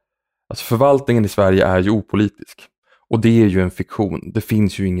Sverige, alltså förvaltningen i Sverige är ju opolitisk. Och det är ju en fiktion. Det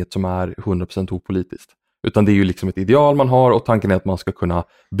finns ju inget som är 100% opolitiskt. Utan det är ju liksom ett ideal man har, och tanken är att man ska kunna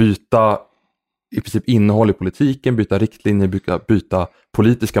byta i princip innehåll i politiken, byta riktlinjer, byta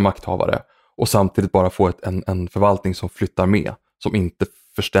politiska makthavare, och samtidigt bara få en förvaltning som flyttar med, som inte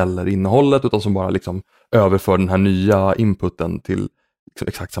förställer innehållet utan som bara liksom överför den här nya inputen till liksom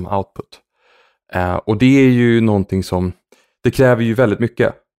exakt samma output. Och det är ju någonting som, det kräver ju väldigt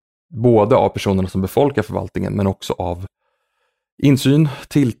mycket, både av personerna som befolkar förvaltningen, men också av insyn,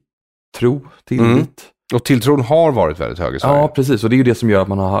 tilltro, tillit. Och tilltron har varit väldigt hög i Sverige. Ja, precis. Och det är ju det som gör att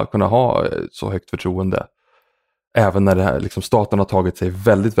man har kunnat ha så högt förtroende. Även när det här, liksom, staten har tagit sig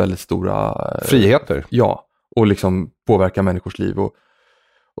väldigt, väldigt stora friheter. Ja, och liksom påverkar människors liv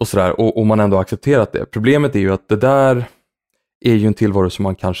och sådär. Och man ändå har accepterat det. Problemet är ju att det där är ju en tillvaro som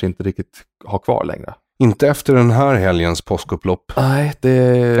man kanske inte riktigt har kvar längre. Inte efter den här helgens påskupplopp. Nej,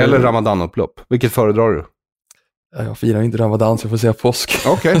 eller ramadanupplopp. Vilket föredrar du? Jag firar inte ramadan, så jag får säga påsk.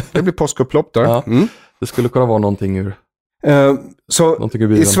 Okej, det blir påskupplopp där. Ja, det skulle kunna vara någonting ur... Så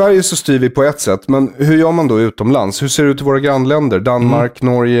i Sverige så styr vi på ett sätt, men hur gör man då utomlands? Hur ser det ut i våra grannländer? Danmark,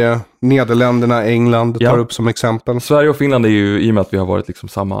 Norge, Nederländerna, England tar upp som exempel. Sverige och Finland är ju, i och med att vi har varit liksom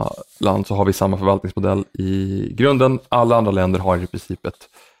samma land, så har vi samma förvaltningsmodell i grunden. Alla andra länder har i princip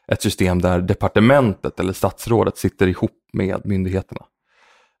ett system där departementet eller statsrådet sitter ihop med myndigheterna.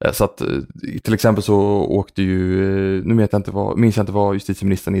 Så att till exempel så åkte ju, minns jag inte vad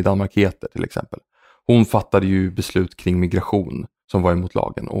justitieministern i Danmark heter till exempel. Hon fattade ju beslut kring migration som var emot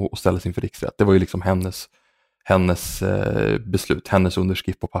lagen och ställdes inför riksrätt. Det var ju liksom hennes beslut, hennes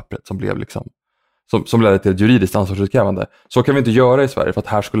underskrift på pappret som blev liksom, som ledde till ett juridiskt ansvarsutkrävande. Så kan vi inte göra i Sverige, för att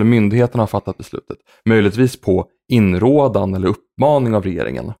här skulle myndigheterna ha fattat beslutet. Möjligtvis på inrådan eller uppmaning av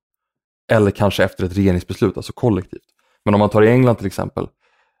regeringen. Eller kanske efter ett regeringsbeslut, alltså kollektivt. Men om man tar i England till exempel,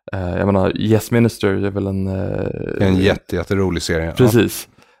 jag menar, Yes Minister är väl en jätterolig serie. Precis.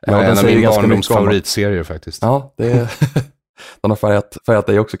 Ja, en av min barndoms favoritserier faktiskt. Ja, den har färgat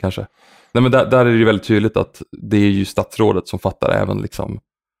dig också kanske. Nej, men där är det ju väldigt tydligt att det är ju statsrådet som fattar även liksom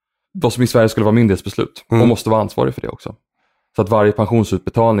vad som i Sverige skulle vara myndighetsbeslut. Och måste vara ansvarig för det också. Så att varje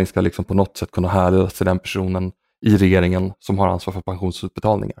pensionsutbetalning ska liksom på något sätt kunna härledas till den personen i regeringen som har ansvar för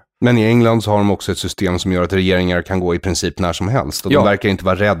pensionsutbetalningar. Men i England så har de också ett system som gör att regeringar kan gå i princip när som helst. Och de verkar inte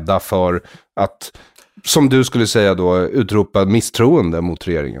vara rädda för att, som du skulle säga då, utropa misstroende mot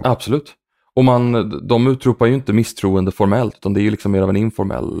regeringen. Absolut. Och de utropar ju inte misstroende formellt, utan det är ju liksom mer av en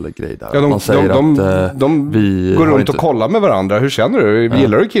informell grej där. Ja, man säger de går runt och kollar med varandra. Hur känner du?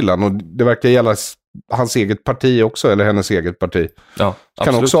 Gillar du killen? Och det verkar gälla hans eget parti också, eller hennes eget parti. Ja,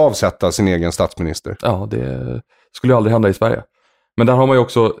 kan också avsätta sin egen statsminister. Ja, det skulle ju aldrig hända i Sverige. Men där har man ju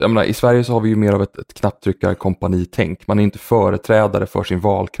också, jag menar, i Sverige så har vi ju mer av ett knapptryckarkompanitänk. Man är inte företrädare för sin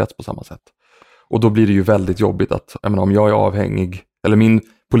valkrets på samma sätt. Och då blir det ju väldigt jobbigt att, jag menar, om jag är avhängig, eller min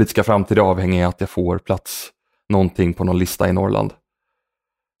politiska framtid är avhängig att jag får plats någonting på någon lista i Norrland.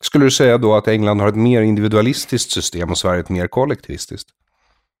 Skulle du säga då att England har ett mer individualistiskt system och Sverige ett mer kollektivistiskt?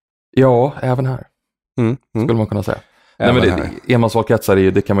 Ja, även här. Skulle man kunna säga. Nej, men enmansvalkretsar,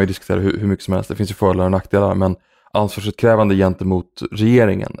 det kan man ju diskutera hur mycket som helst. Det finns ju fördelar och nackdelar, men ansvarsutkrävande gentemot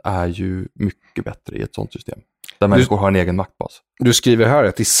regeringen är ju mycket bättre i ett sådant system. Där människor har en egen maktbas. Du skriver här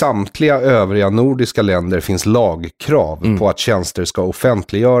att i samtliga övriga nordiska länder finns lagkrav på att tjänster ska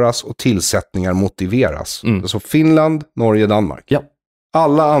offentliggöras och tillsättningar motiveras. Alltså Finland, Norge, Danmark. Ja.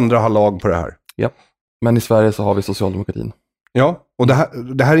 Alla andra har lag på det här. Ja, men i Sverige så har vi socialdemokratin. Ja, och det här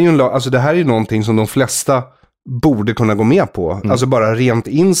är ju det här är ju någonting som de flesta borde kunna gå med på. Alltså bara rent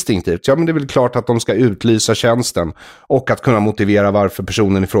instinktivt. Ja, men det är väl klart att de ska utlysa tjänsten och att kunna motivera varför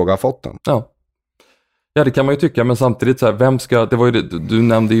personen i fråga har fått den. Ja, det kan man ju tycka, men samtidigt så här, vem ska, det var ju det, du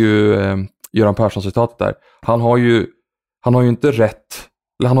nämnde ju Göran Persson citatet där. Han har ju inte rätt,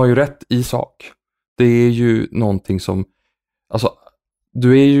 eller han har ju rätt i sak. Det är ju någonting som, alltså,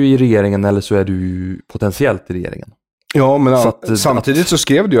 du är ju i regeringen eller så är du ju potentiellt i regeringen. Ja, men samtidigt så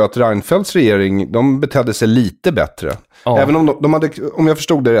skrev du ju att Reinfeldts regering, de betedde sig lite bättre. Ja. Även om de hade, om jag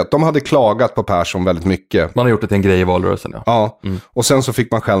förstod det rätt, de hade klagat på Persson väldigt mycket. Man har gjort det till en grej i valrörelsen, ja. Ja, och sen så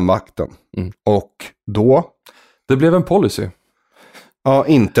fick man själv makten. Och då? Det blev en policy. Ja,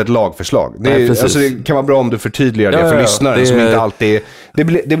 inte ett lagförslag. Det kan vara bra om du förtydligar det för lyssnare som inte alltid...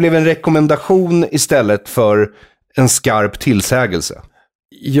 Det blev en rekommendation istället för en skarp tillsägelse.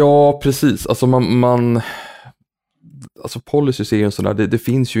 Ja, precis. Alltså alltså policies är ju en sån där, det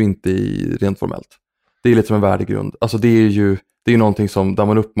finns ju inte rent formellt. Det är lite som en värdegrund. Alltså det är ju någonting som, där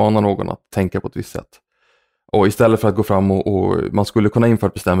man uppmanar någon att tänka på ett visst sätt. Och istället för att gå fram och man skulle kunna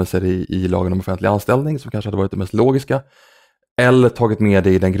införa bestämmelser i lagen om offentlig anställning som kanske hade varit det mest logiska. Eller tagit med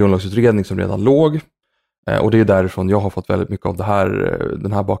det i den grundlagsutredning som redan låg. Och det är därifrån jag har fått väldigt mycket av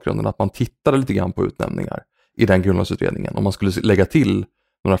den här bakgrunden. Att man tittade lite grann på utnämningar i den grundlagsutredningen. Om man skulle lägga till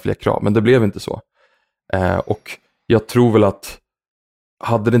några fler krav. Men det blev inte så. Och jag tror väl att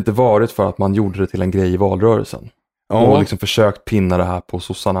hade det inte varit för att man gjorde det till en grej i valrörelsen och liksom försökt pinna det här på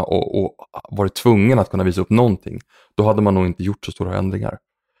sossarna och varit tvungen att kunna visa upp någonting, då hade man nog inte gjort så stora ändringar.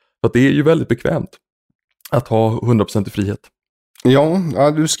 För att det är ju väldigt bekvämt att ha 100% i frihet.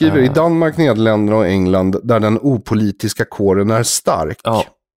 Ja, du skriver i Danmark, Nederländerna och England där den opolitiska kåren är stark. Ja,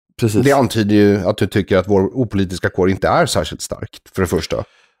 precis. Det antyder ju att du tycker att vår opolitiska kår inte är särskilt stark, för det första.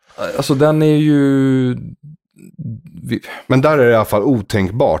 Alltså den är ju... Men där är det i alla fall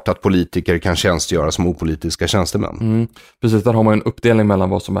otänkbart att politiker kan tjänstgöra som opolitiska tjänstemän. Precis, där har man en uppdelning mellan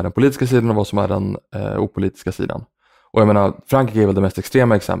vad som är den politiska sidan och vad som är den opolitiska sidan. Och jag menar, Frankrike är väl det mest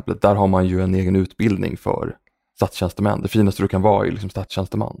extrema exemplet. Där har man ju en egen utbildning för statstjänstemän. Det finaste du kan vara är liksom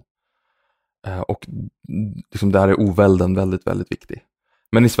statstjänsteman. Och liksom där är ovälden väldigt, väldigt viktig.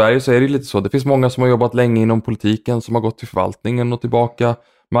 Men i Sverige så är det lite så. Det finns många som har jobbat länge inom politiken som har gått till förvaltningen och tillbaka.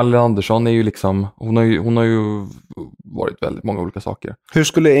 Magdalena Andersson är ju liksom, hon har ju varit väldigt många olika saker. Hur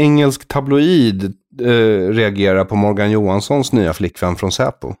skulle engelsk tabloid reagera på Morgan Johanssons nya flickvän från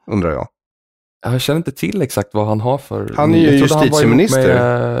Säpo, undrar jag? Jag känner inte till exakt vad han har för... Han är ju justitieminister. Han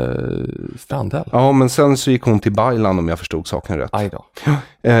var med Strandhäll. Ja, men sen så gick hon till Baylan om jag förstod saken rätt. Aj då.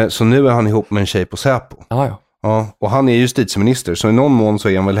 Så nu är han ihop med en tjej på Säpo. Ja. Ja, och han är justitieminister, så i någon mån så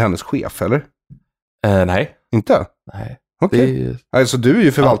är han väl hennes chef, eller? Nej. Inte? Nej. Okej. Okay. Alltså du är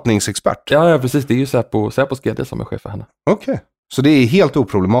ju förvaltningsexpert. Ja, precis. Det är ju Säpos GD som är chef för henne. Okej. Så det är helt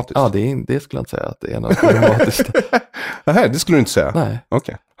oproblematiskt? Ja, det skulle jag inte säga att det är något problematiskt. Nej, det skulle du inte säga? Nej.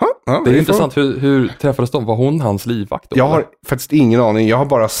 Okej. Det är intressant. Hur träffades de? Var hon hans livvakt då? Jag har faktiskt ingen aning. Jag har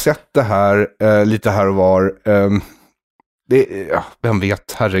bara sett det här lite här och var. Vem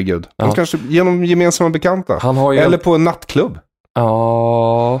vet, herregud. De kanske genom gemensamma bekanta. Eller på en nattklubb.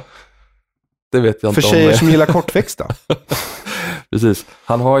 Ja... Det vet jag inte. För tjejer som gillar kortväxta. Precis.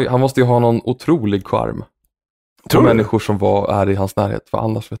 Han måste ju ha någon otrolig charm. Tror människor som är i hans närhet. För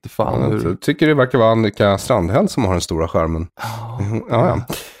annars vet jag fan Jag tycker det verkar vara Annika Strandhäll som har den stora charmen.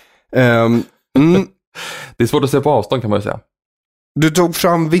 Det är svårt att se på avstånd kan man ju säga. Du tog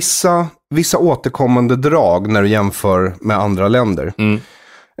fram vissa återkommande drag när du jämför med andra länder.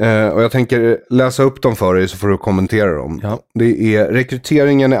 Och jag tänker läsa upp dem för dig så får du kommentera dem. Ja. Det är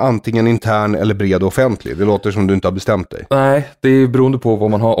rekryteringen är antingen intern eller bred och offentlig. Det låter som du inte har bestämt dig. Nej, det är beroende på vad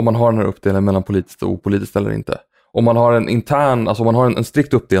man har, om man har den här uppdelningen mellan politiskt och opolitiskt eller inte. Om man har en intern, alltså om man har en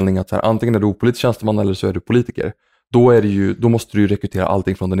strikt uppdelning att så här, antingen är du opolitisk tjänsteman eller så är du politiker, då måste du ju rekrytera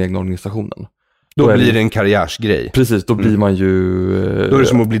allting från den egna organisationen. Då blir det en karriärsgrej. Precis, då blir man ju... Då är det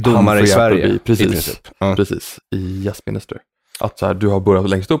som att bli domare i Sverige. Precis, precis, i Yes Minister. Att så här, du har börjat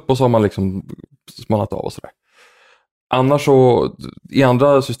längst upp och så har man liksom smalnat av och sådär. Annars så, i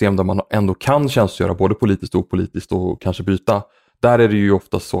andra system där man ändå kan tjänstgöra både politiskt och opolitiskt och kanske byta, där är det ju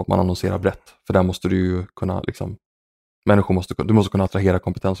oftast så att man annonserar brett. För där måste du ju kunna liksom, du måste kunna attrahera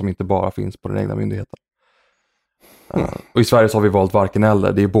kompetens som inte bara finns på den egna myndigheten. Och i Sverige så har vi valt varken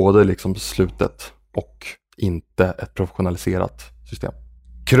eller. Det är både liksom slutet och inte ett professionaliserat system.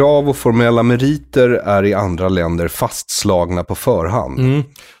 Krav och formella meriter är i andra länder fastslagna på förhand.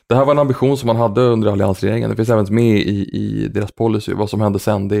 Det här var en ambition som man hade under alliansregeringen. Det finns även med i deras policy. Vad som hände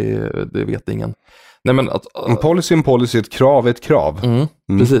sen, det vet ingen. Nej, men en policy, ett krav är ett krav.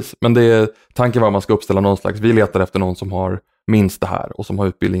 Precis, men tanken var att man ska uppställa någon slags, vi letar efter någon som har minst det här och som har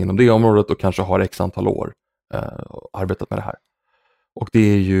utbildning inom det området och kanske har x antal år arbetat med det här. Och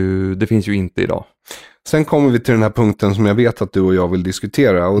det finns ju inte idag. Sen kommer vi till den här punkten som jag vet att du och jag vill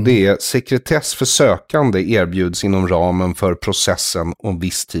diskutera, och det är sekretess för sökande erbjuds inom ramen för processen om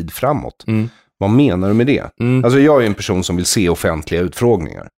viss tid framåt. Vad menar du med det? Alltså jag är en person som vill se offentliga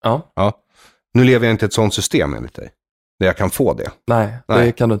utfrågningar. Ja. Nu lever jag inte i ett sånt system enligt dig, där jag kan få det. Nej.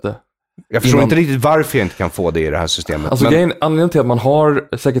 Det kan du inte. Jag förstår inte riktigt varför jag inte kan få det i det här systemet. Alltså anledningen till att man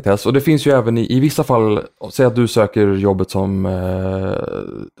har sekretess, och det finns ju även i vissa fall, säg att du söker jobbet som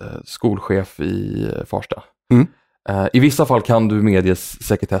skolchef i Farsta. I vissa fall kan du medges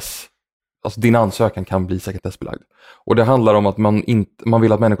sekretess, alltså din ansökan kan bli sekretessbelagd. Och det handlar om att man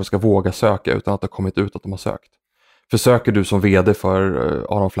vill att människor ska våga söka utan att det har kommit ut att de har sökt. För söker du som vd för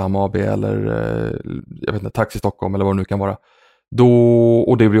Aron Flam AB eller jag vet inte, Taxi Stockholm eller vad det nu kan vara,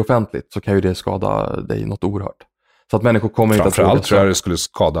 och det blir offentligt, så kan ju det skada dig något oerhört. Så att människor kommer inte att våga. Framförallt tror jag det skulle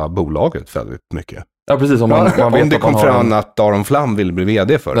skada bolaget väldigt mycket. Ja, precis. Om det kom fram att Aron Flam vill bli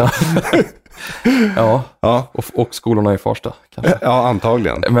vd för det. Ja. Och skolorna i Farsta kanske. Ja,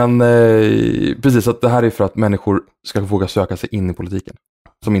 antagligen. Men precis, att det här är för att människor ska våga söka sig in i politiken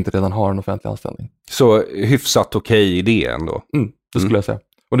som inte redan har en offentlig anställning. Så hyfsat okej idé ändå. Det skulle jag säga.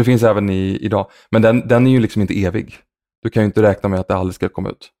 Och det finns även idag. Men den är ju liksom inte evig. Du kan ju inte räkna med att det aldrig ska komma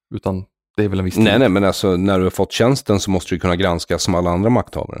ut. Utan det är väl en viss tid. Nej, men alltså när du har fått tjänsten så måste du kunna granskas som alla andra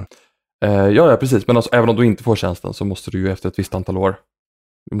makthavare. Ja, precis. Men alltså, även om du inte får tjänsten så måste du ju efter ett visst antal år,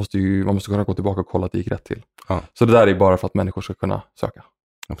 man måste kunna gå tillbaka och kolla att det gick rätt till. Ja. Så det där är bara för att människor ska kunna söka.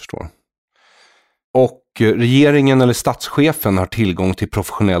 Jag förstår. Och regeringen eller statschefen har tillgång till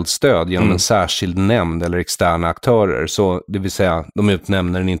professionellt stöd genom en särskild nämnd eller externa aktörer. Så det vill säga, de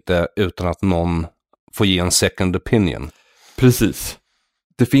utnämner den inte utan att någon får ge en second opinion. Precis.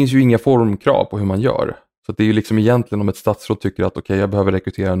 Det finns ju inga formkrav på hur man gör. Så det är ju liksom egentligen om ett statsråd tycker att jag behöver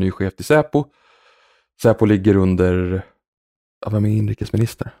rekrytera en ny chef till Säpo. Säpo ligger under, vem är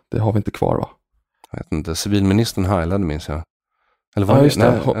inrikesminister? Det har vi inte kvar, va? Jag vet inte, civilministern heilade minns jag. Eller vad just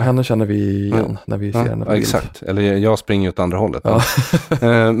det. Henne känner vi igen när vi ser henne på bild. Exakt, eller jag springer åt andra hållet. Ja.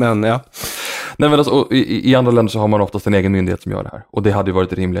 Men ja. Nej, men alltså, i andra länder så har man oftast en egen myndighet som gör det här. Och det hade ju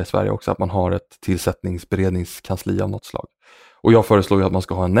varit rimligt i Sverige också att man har ett tillsättningsberedningskansli av något slag. Och jag föreslår ju att man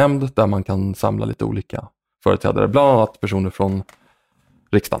ska ha en nämnd där man kan samla lite olika företrädare. Bland annat personer från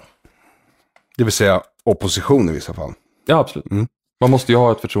riksdagen. Det vill säga opposition i vissa fall. Ja, absolut. Man måste ju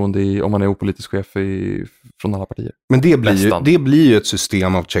ha ett förtroende om man är opolitisk chef från alla partier. Men det blir ju ett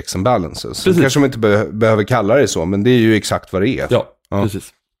system av checks and balances. Så kanske man inte behöver kalla det så, men det är ju exakt vad det är. Ja,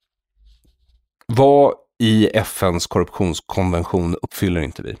 precis. Vad i FNs korruptionskonvention uppfyller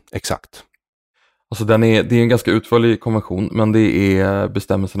inte vi? Exakt. Alltså det är en ganska utförlig konvention, men det är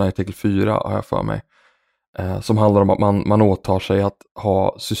bestämmelserna i artikel 4 har jag för mig. Som handlar om att man åtar sig att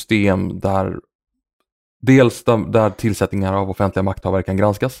ha system där dels där tillsättningar av offentliga makthavare kan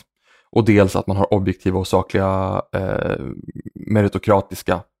granskas, och dels att man har objektiva och sakliga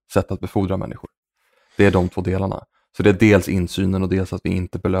meritokratiska sätt att befordra människor. Det är de två delarna. Så det är dels insynen och dels att vi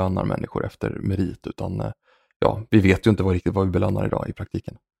inte belönar människor efter merit, utan vi vet ju inte riktigt vad vi belönar idag i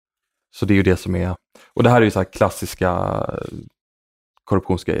praktiken. Så det är ju det som är, och det här är ju så här klassiska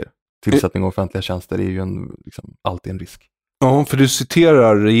korruptionsgrejer. Tillsättning av offentliga tjänster är ju alltid en risk. Ja, för du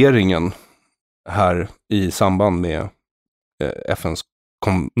citerar regeringen här i samband med FNs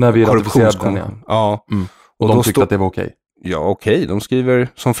när vi ratificerade den, ja. Och de tyckte att det var okej. Ja, okej. De skriver,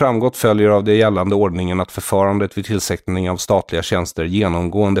 som framgått följer av det gällande ordningen att förfarandet vid tillsättning av statliga tjänster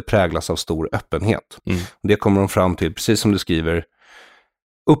genomgående präglas av stor öppenhet. Det kommer de fram till, precis som du skriver,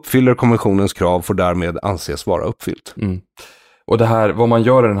 uppfyller konventionens krav får därmed anses vara uppfyllt. Och det här, vad man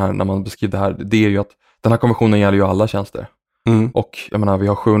gör när man beskriver det här, det är ju att Den här konventionen gäller ju alla tjänster. Och jag menar, vi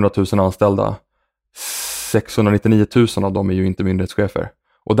har 700 000 anställda. 699 000 av dem är ju inte myndighetschefer.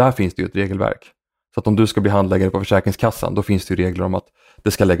 Och där finns det ju ett regelverk. Så att om du ska bli handläggare på Försäkringskassan, då finns det ju regler om att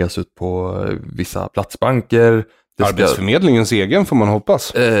det ska läggas ut på vissa platsbanker. Arbetsförmedlingens egen får man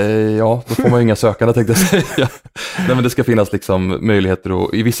hoppas. Ja, då får man ju inga sökande, tänkte jag säga. Nej, men det ska finnas liksom möjligheter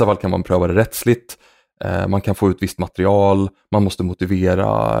och i vissa fall kan man pröva det rättsligt. Man kan få ut visst material, man måste motivera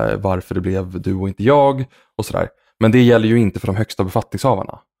varför det blev du och inte jag och sådär. Men det gäller ju inte för de högsta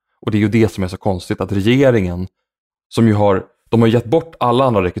befattningshavarna. Och det är ju det som är så konstigt, att regeringen som ju har gett bort alla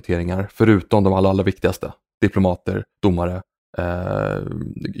andra rekryteringar förutom de allra viktigaste. Diplomater, domare,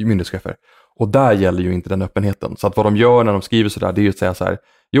 myndighetschefer. Och där gäller ju inte den öppenheten. Så att vad de gör när de skriver sådär, det är ju att säga så här: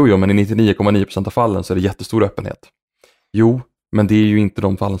 jo, men i 99,9% av fallen så är det jättestor öppenhet. Jo, men det är ju inte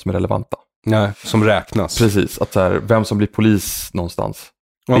de fallen som är relevanta. Nej, som räknas. Precis, att så här, vem som blir polis någonstans.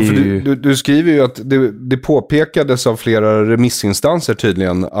 Ja, för du skriver ju att det påpekades av flera remissinstanser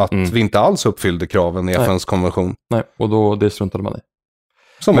tydligen att vi inte alls uppfyllde kraven i FNs konvention. Nej, och då det struntade man i.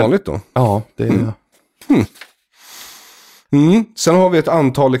 Som vanligt då. Ja, det är... Sen har vi ett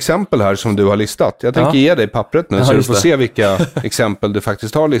antal exempel här som du har listat. Jag tänker ge dig pappret nu så du får se vilka exempel du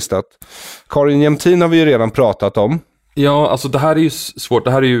faktiskt har listat. Karin Jämtin har vi ju redan pratat om. Ja, alltså det här är ju svårt.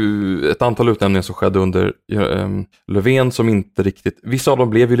 Det här är ju ett antal utnämningar som skedde under Löfven som inte riktigt... Vissa av dem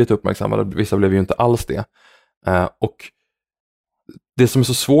blev ju lite uppmärksammade, vissa blev ju inte alls det. Och det som är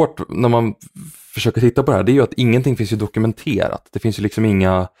så svårt när man försöker titta på det här, det är ju att ingenting finns ju dokumenterat. Det finns ju liksom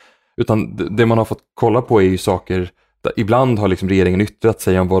inga... Utan det man har fått kolla på är ju saker... Ibland har liksom regeringen yttrat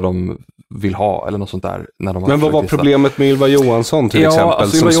sig om vad de vill ha eller något sånt där. När de har Men vad var problemet med Ylva Johansson till exempel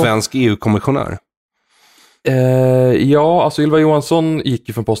alltså som svensk EU-kommissionär? Alltså Ylva Johansson gick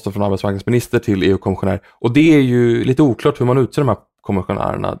ju från posten från arbetsmarknadsminister till EU-kommissionär. Och det är ju lite oklart hur man utser de här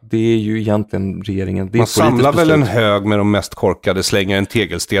kommissionärerna. Det är ju egentligen regeringen. Det är man samlar väl en hög med de mest korkade, slänger en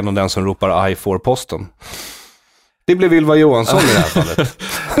tegelsten och den som ropar I får posten. Det blev Ylva Johansson i det här fallet.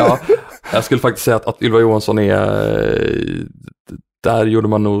 Ja, jag skulle faktiskt säga att Ylva Johansson där gjorde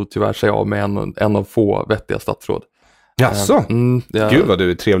man nog tyvärr sig av med en av få vettiga statsråd. Jaså? Gud vad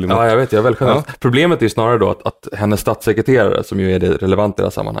du är trevlig mot. Ja, jag vet, jag är väl generellt. Ja. Problemet är snarare då att hennes statssekreterare, som ju är det relevanta i det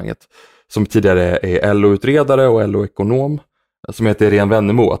här sammanhanget, som tidigare är LO-utredare och LO-ekonom, som heter Irene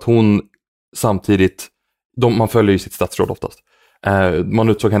Wennemo, att hon samtidigt, man följer ju sitt statsråd oftast, man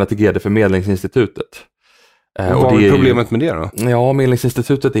utsåg henne till GD för Medlingsinstitutet. Vad är problemet med det då? Ja,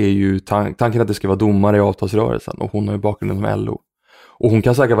 Medlingsinstitutet är ju tanken att det ska vara domare i avtalsrörelsen, och hon har ju bakgrunden som LO. Och hon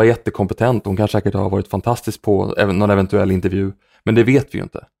kan säkert vara jättekompetent, hon kan säkert ha varit fantastisk på någon eventuell intervju, men det vet vi ju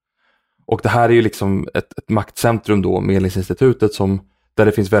inte. Och det här är ju liksom ett maktcentrum då, Medlingsinstitutet, där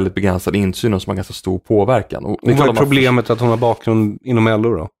det finns väldigt begränsad insyn och som har ganska stor påverkan. Och vad är problemet att hon har bakgrund inom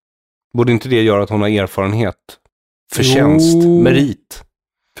LO då? Borde inte det göra att hon har erfarenhet, förtjänst, merit?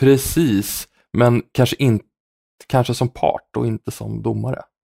 Precis, men kanske som part och inte som domare.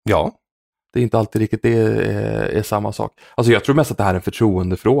 Ja. Det är inte alltid riktigt det är samma sak. Alltså jag tror mest att det här är en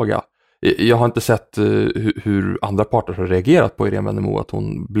förtroendefråga. Jag har inte sett hur andra parter har reagerat på Irene Wennemo att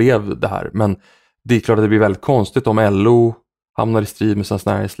hon blev det här. Men det är klart att det blir väldigt konstigt om LO hamnar i strid med Svenskt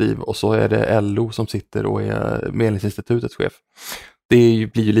Näringsliv och så är det LO som sitter och är Medlingsinstitutets chef. Det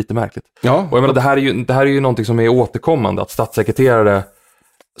blir ju lite märkligt. Ja. Och jag menar, det här är ju någonting som är återkommande, att statssekreterare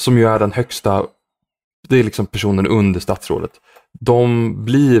som ju är den högsta, det är liksom personen under statsrådet, de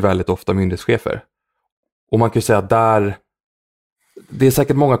blir väldigt ofta myndighetschefer. Och man kan ju säga att det är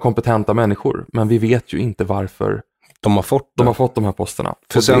säkert många kompetenta människor, men vi vet ju inte varför de har fått de här posterna.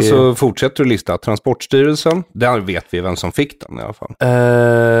 För sen så fortsätter du lista Transportstyrelsen, där vet vi vem som fick den i alla fall.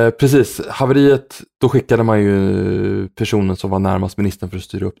 Precis, haveriet, då skickade man ju personen som var närmast ministern för att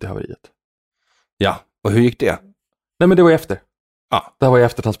styra upp det haveriet. Ja, och hur gick det? Nej, men det var ju efter. Ja. Det var ju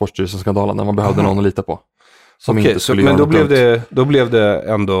efter Transportstyrelsen-skandalen när man behövde någon att lita på. Okej, men då blev det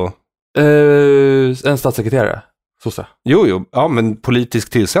ändå... En statssekreterare, sosse. Jo, ja, men politisk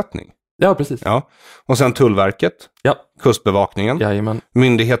tillsättning. Ja, precis. Ja. Och sen Tullverket, ja. Kustbevakningen, jajamän.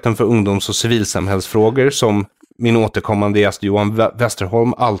 Myndigheten för ungdoms- och civilsamhällsfrågor som min återkommande gäst Johan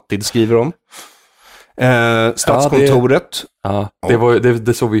Westerholm alltid skriver om. Statskontoret.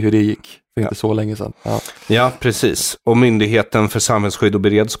 Det såg vi hur det gick. För inte så länge sedan. Ja, precis. Och Myndigheten för samhällsskydd och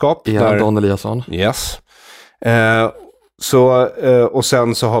beredskap. Ja, Dan Eliasson. Yes. Och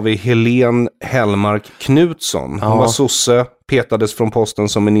sen så har vi Helene Hellmark Knutsson. Hon var sosse, petades från posten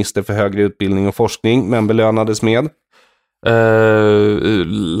som minister för högre utbildning och forskning, men belönades med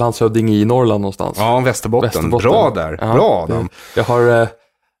landshövding i Norrland någonstans. Ja, Västerbotten. Bra där. Ja, bra. Jag har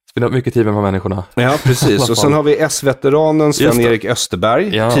Spela mycket tid med de här människorna. Ja, precis. Och sen har vi S-veteranen Sven-Erik Österberg,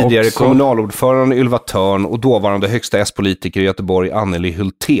 tidigare också kommunalordförande Ylva Törn och dåvarande högsta S-politiker i Göteborg Anneli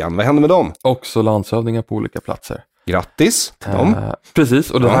Hultén. Vad händer med dem? Också landshövdingar på olika platser. Grattis till dem.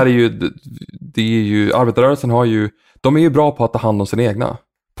 Precis, och det här är ju, arbetarrörelsen de är ju bra på att ta hand om sina egna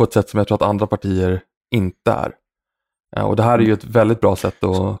på ett sätt som jag tror att andra partier inte är. Och det här är ju ett väldigt bra sätt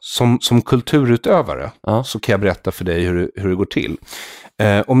att... Som kulturutövare så kan jag berätta för dig hur det går till.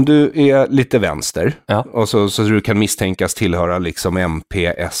 Om du är lite vänster och så du kan misstänkas tillhöra liksom MP,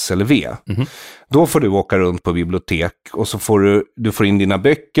 S eller V. Då får du åka runt på bibliotek och så får du får in dina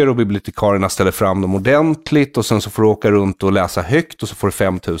böcker och bibliotekarierna ställer fram dem ordentligt och sen så får du åka runt och läsa högt och så får du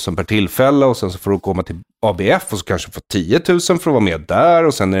 5 000 per tillfälle och sen så får du komma till ABF och så kanske få 10 000 för att vara med där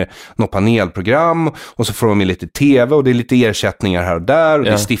och sen är det något panelprogram och så får du vara med lite tv och det är lite ersättningar här och där och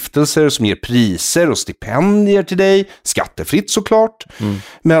det är stiftelser som ger priser och stipendier till dig, skattefritt såklart.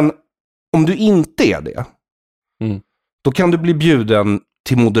 Men om du inte är det då kan du bli bjuden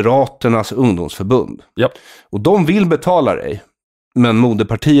till Moderaternas ungdomsförbund. Yep. Och de vill betala dig, men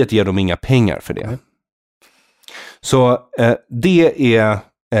moderpartiet ger dem inga pengar för det. Så det är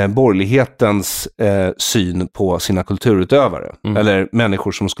borgerlighetens syn på sina kulturutövare. Eller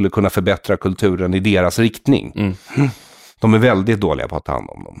människor som skulle kunna förbättra kulturen i deras riktning. De är väldigt dåliga på att ta hand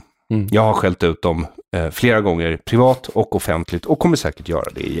om dem. Jag har skällt ut dem flera gånger privat och offentligt och kommer säkert göra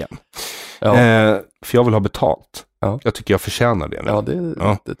det igen. För jag vill ha betalt. Jag tycker jag förtjänar det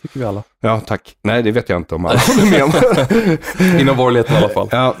nu. Det tycker vi alla. Ja, tack. Nej, det vet jag inte om alla håller med. Inom borgerligheten i alla fall.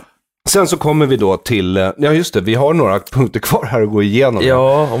 Ja. Sen så kommer vi då till, just det, vi har några punkter kvar här att gå igenom.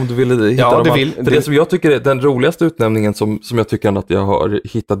 Ja, om du ville hitta dem. Det som jag tycker är den roligaste utnämningen som jag tycker att jag har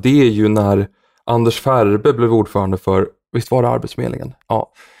hittat, det är ju när Anders Färbe blev ordförande för, visst var det Arbetsförmedlingen?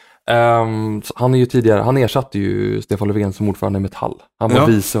 Ja. Han är ju tidigare, han ersatte ju Stefan Löfven som ordförande i Metall. Han var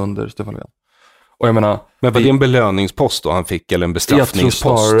vice under Stefan Löfven. Och jag menar, men var det en belöningspost då han fick eller en bestraffningspost?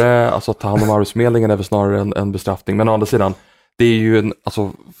 Jag tror snarare, alltså att ta hand om Arbetsförmedlingen är väl snarare en bestraffning. Men å andra sidan, det är ju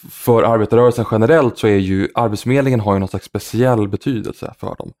alltså för arbetarrörelsen generellt så är ju Arbetsförmedlingen har ju någon slags speciell betydelse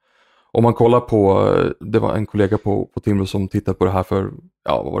för dem. Om man kollar på, det var en kollega på Timbro som tittade på det här för,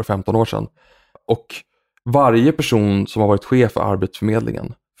 vad var det, 15 år sedan. Och varje person som har varit chef för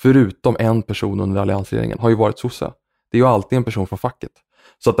Arbetsförmedlingen, förutom en person under alliansregeringen, har ju varit sosse. Det är ju alltid en person från facket.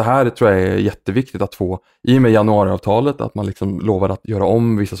 Så att det här tror jag är jätteviktigt att få i och med januariavtalet, att man liksom lovar att göra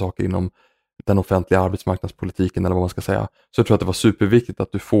om vissa saker inom den offentliga arbetsmarknadspolitiken eller vad man ska säga. Så jag tror att det var superviktigt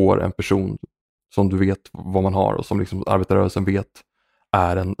att du får en person som du vet vad man har och som liksom arbetarrörelsen vet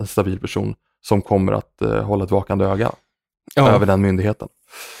är en stabil person som kommer att hålla ett vakande öga över den myndigheten.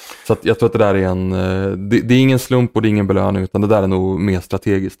 Så att jag tror att det där är det är ingen slump och det är ingen belöning, utan det där är nog mer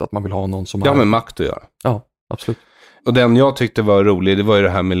strategiskt, att man vill ha någon som har med makt att göra. Ja, absolut. Och den jag tyckte var rolig, det var ju det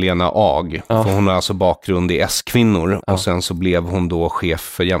här med Lena Ag. Ja. För hon har alltså bakgrund i S-kvinnor och sen så blev hon då chef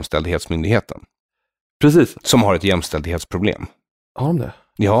för jämställdhetsmyndigheten. Precis. Som har ett jämställdhetsproblem. Har de det?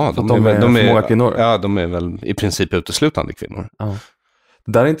 Ja, de är många kvinnor. Ja, de är väl i princip uteslutande kvinnor. Ja.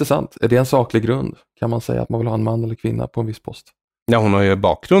 Det där är intressant. Är det en saklig grund? Kan man säga att man vill ha en man eller kvinna på en viss post? Ja, hon har ju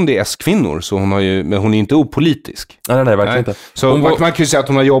bakgrund i S-kvinnor, så men hon är inte opolitisk. Nej, verkligen inte. Så man kan ju säga att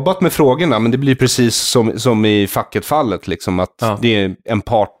hon har jobbat med frågorna, men det blir precis som i facket-fallet, liksom, att det är en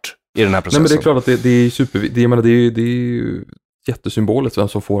part i den här processen. Nej, men det är klart att det är super. Det är ju jättesymboliskt vem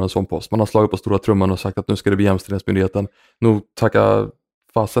som får en sån post. Man har slagit på stora trumman och sagt att nu ska det bli jämställdhetsmyndigheten. Nu tacka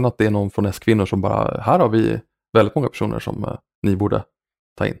fasen att det är någon från S-kvinnor som bara, här har vi väldigt många personer som ni borde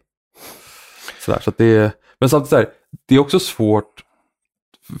ta in. Så att men samtidigt så här, det är också svårt,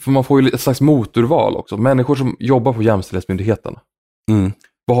 för man får ju ett slags moturval också. Människor som jobbar på jämställdhetsmyndigheten,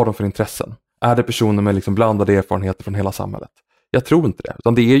 vad har de för intressen? Är det personer med liksom blandade erfarenheter från hela samhället? Jag tror inte det,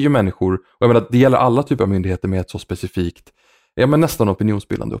 utan det är ju människor, och jag menar, det gäller alla typer av myndigheter med ett så specifikt, nästan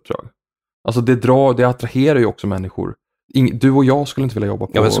opinionsbildande uppdrag. Alltså det attraherar ju också människor. Du och jag skulle inte vilja jobba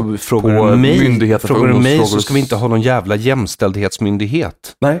på, så frågar du mig så ska vi inte ha någon jävla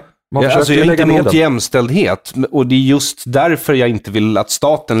jämställdhetsmyndighet. Nej. Alltså jag är inte emot jämställdhet, och det är just därför jag inte vill att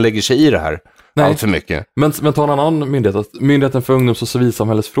staten lägger sig i det här allt för mycket. Men ta en annan myndighet, Myndigheten för ungdoms- och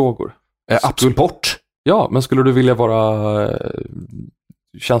civilsamhällesfrågor. Sport? Ja, men skulle du vilja vara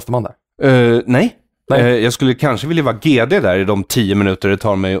tjänsteman där? Nej. Jag skulle kanske vilja vara GD där i de 10 minuter det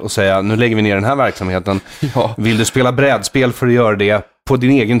tar mig och säga, nu lägger vi ner den här verksamheten. Ja. Vill du spela brädspel för att göra det på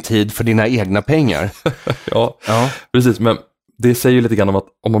din egen tid för dina egna pengar? ja, precis. Men det säger ju lite grann om att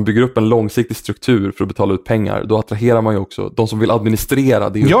om man bygger upp en långsiktig struktur för att betala ut pengar, då attraherar man ju också de som vill administrera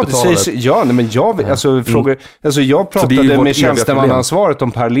det utbetalandet. Jag pratade med tjänstemannaansvaret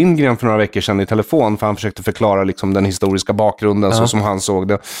om Per Lindgren för några veckor sedan i telefon, för han försökte förklara liksom den historiska bakgrunden så som han såg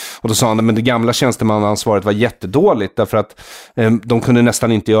det. Och då sa han att det gamla tjänstemannaansvaret var jättedåligt därför att de kunde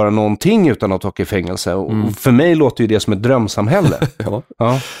nästan inte göra någonting utan att åka i fängelse. Och för mig låter ju det som ett drömsamhälle.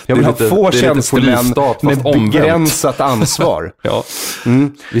 Jag vill ha få tjänstemän med begränsat ansvar.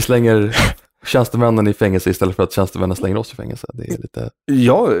 Vi slänger tjänstemännen i fängelse istället för att tjänstemännen slänger oss i fängelse. Det är lite...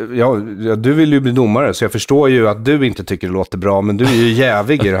 Ja, du vill ju bli domare, så jag förstår ju att du inte tycker det låter bra, men du är ju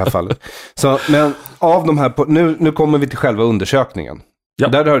jävig i det här fallet. Så, men av de här, nu kommer vi till själva undersökningen. Ja.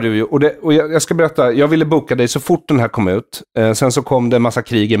 Där har du ju, och jag ska berätta, jag ville boka dig så fort den här kom ut. Sen så kom det en massa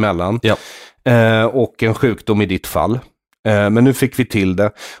krig emellan. Och en sjukdom i ditt fall. Men nu fick vi till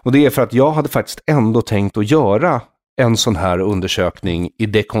det. Och det är för att jag hade faktiskt ändå tänkt att göra en sån här undersökning i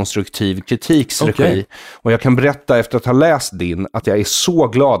dekonstruktiv kritiks regi. Och jag kan berätta efter att ha läst din att jag är så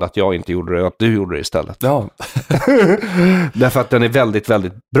glad att jag inte gjorde det och att du gjorde det istället. Ja. Därför att den är väldigt,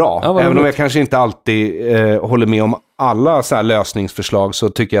 väldigt bra. Ja, även om jag kanske inte alltid håller med om alla så här lösningsförslag, så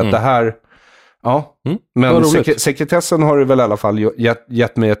tycker jag att det här... Ja, men sekretessen har du väl i alla fall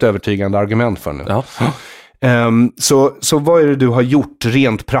gett mig ett övertygande argument för nu. Ja. Så vad är det du har gjort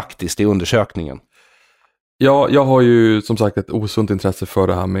rent praktiskt i undersökningen? Ja, jag har ju som sagt ett osunt intresse för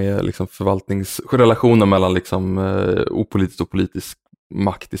det här med liksom förvaltningsrelationer mellan liksom opolitisk och politisk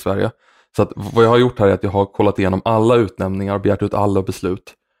makt i Sverige. Så att vad jag har gjort här är att jag har kollat igenom alla utnämningar och begärt ut alla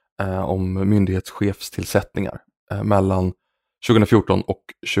beslut om myndighetschefstillsättningar mellan 2014 och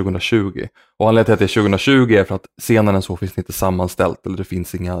 2020. Och anledningen till att det är 2020 är för att senare än så finns det inte sammanställt, eller det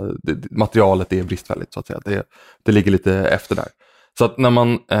finns materialet är bristfälligt så att säga. Det ligger lite efter där. Så att när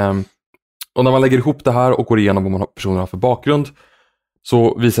man lägger ihop det här och går igenom vad personerna har för bakgrund,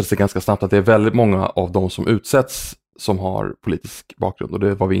 så visar det sig ganska snabbt att det är väldigt många av de som utsätts som har politisk bakgrund. Och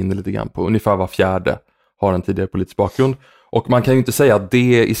det var vi inne lite grann på. Ungefär var fjärde har en tidigare politisk bakgrund. Och man kan ju inte säga att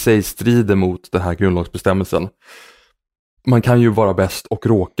det i sig strider mot den här grundlagsbestämmelsen. Man kan ju vara bäst och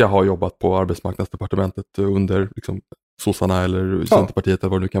råka ha jobbat på arbetsmarknadsdepartementet under liksom sossarna eller Centerpartiet eller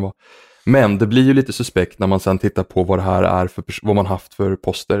vad det nu kan vara. Men det blir ju lite suspekt när man sen tittar på vad det här är för vad man haft för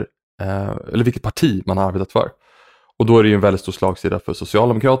poster eller vilket parti man har arbetat för. Och då är det ju en väldigt stor slagsida för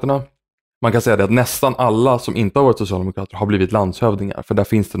Socialdemokraterna. Man kan säga det att nästan alla som inte har varit socialdemokrater har blivit landshövdingar, för där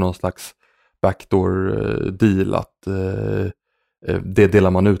finns det någon slags backdoor deal att det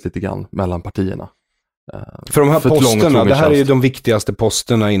delar man ut lite grann mellan partierna. För de här posterna, det här är ju de viktigaste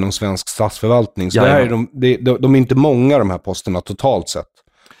posterna inom svensk statsförvaltning. Så det här är de är inte många de här posterna totalt sett.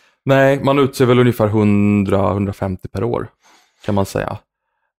 Nej, man utser väl ungefär 100-150 per år kan man säga.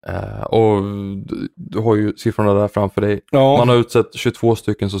 Och du har ju siffrorna där framför dig. Ja. Man har utsett 22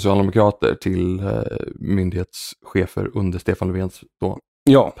 stycken socialdemokrater till myndighetschefer under Stefan Löfvens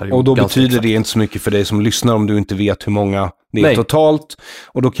period. Och då betyder det inte så mycket för dig som lyssnar om du inte vet hur många det är totalt.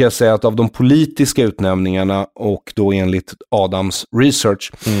 Och då kan jag säga att av de politiska utnämningarna, och då enligt Adams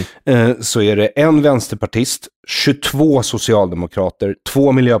research, så är det en vänsterpartist, 22 socialdemokrater,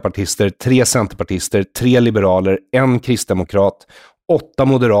 2 miljöpartister, 3 centerpartister, 3 liberaler, 1 kristdemokrat, 8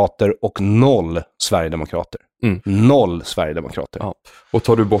 moderater och 0 sverigedemokrater. 0 sverigedemokrater. Ja. Och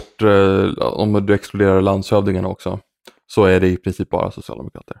tar du bort, om du exkluderar landshövdingarna också, så är det i princip bara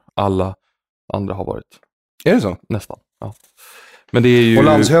socialdemokrater. Alla andra har varit. Är det så? Nästan, ja. Men det är ju... Och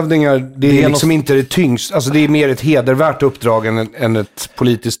landshövdingar, det är liksom inte det tyngst. Alltså det är mer ett hedervärt uppdrag än ett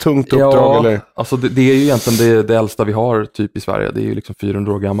politiskt tungt uppdrag. Ja, eller? Alltså det är ju egentligen det äldsta vi har typ i Sverige. Det är ju liksom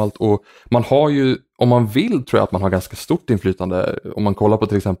 400 år gammalt. Och man har ju, om man vill, tror jag att man har ganska stort inflytande. Om man kollar på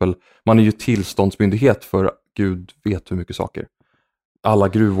till exempel, man är ju tillståndsmyndighet för Gud vet hur mycket saker. Alla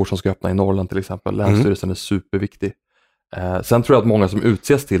gruvor som ska öppna i Norrland till exempel. Länsstyrelsen är superviktig. Sen tror jag att många som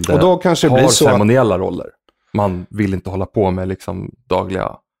utses till det, och då kanske har ceremoniella roller. Man vill inte hålla på med liksom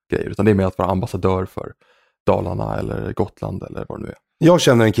dagliga grejer, utan det är mer att vara ambassadör för Dalarna eller Gotland eller vad det nu är. Jag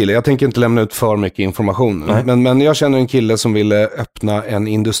känner en kille, jag tänker inte lämna ut för mycket information, men jag känner en kille som ville öppna en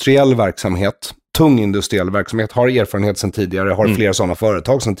industriell verksamhet, tung industriell verksamhet, har erfarenhet sedan tidigare, har flera sådana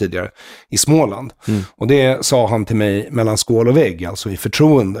företag sedan tidigare i Småland. Och det sa han till mig mellan skål och vägg, alltså i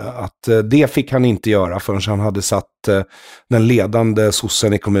förtroende, att det fick han inte göra förrän han hade satt den ledande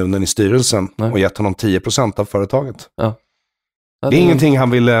sossen i kommunen i styrelsen och gett honom 10% av företaget. Ja. Det är ingenting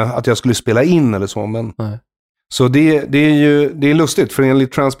han ville att jag skulle spela in eller så, men... Så det är lustigt, för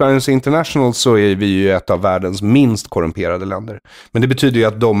enligt Transparency International så är vi ju ett av världens minst korrumperade länder. Men det betyder ju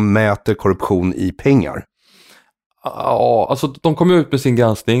att de mäter korruption i pengar. Ja, alltså de kom ut med sin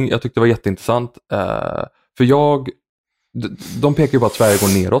granskning. Jag tyckte det var jätteintressant. För jag de pekar ju på att Sverige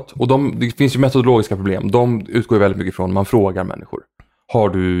går neråt. Och det finns ju metodologiska problem. De utgår ju väldigt mycket från, man frågar människor. Har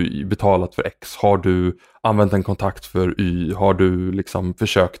du betalat för X? Har du använt en kontakt för Y? Har du liksom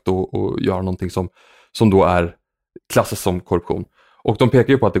försökt att göra någonting som då är klassas som korruption? Och de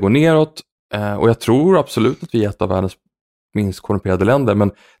pekar ju på att det går neråt. Och jag tror absolut att vi är ett av världens minst korrumperade länder.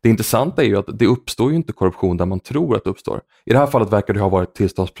 Men det intressanta är ju att det uppstår ju inte korruption där man tror att det uppstår. I det här fallet verkar det ha varit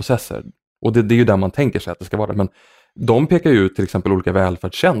tillståndsprocesser. Och det är ju där man tänker sig att det ska vara det. Men de pekar ju ut till exempel olika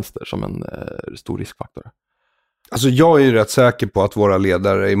välfärdstjänster som en stor riskfaktor. Alltså jag är ju rätt säker på att våra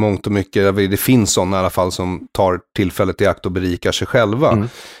ledare i mångt och mycket, det finns sådana i alla fall som tar tillfället i akt och berikar sig själva.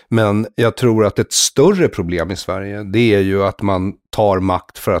 Men jag tror att ett större problem i Sverige, det är ju att man tar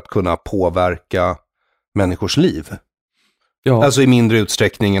makt för att kunna påverka människors liv. Ja. Alltså i mindre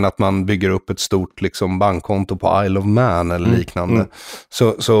utsträckning än att man bygger upp ett stort liksom, bankkonto på Isle of Man eller liknande.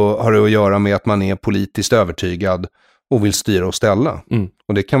 Så har det att göra med att man är politiskt övertygad och vill styra och ställa.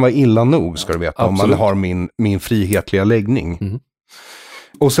 Och det kan vara illa nog, ska du veta, om man har min frihetliga läggning.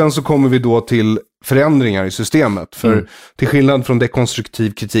 Och sen så kommer vi då till förändringar i systemet. För till skillnad från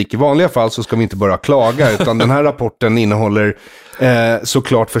dekonstruktiv kritik i vanliga fall så ska vi inte bara klaga, utan den här rapporten innehåller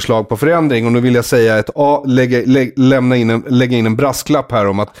såklart förslag på förändring. Och nu vill jag säga lägga in en brasklapp här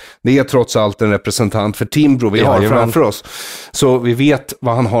om att det är trots allt en representant för Timbro vi har framför oss. Så vi vet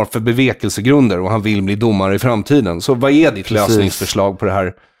vad han har för bevekelsegrunder och han vill bli domare i framtiden. Så vad är ditt lösningsförslag på det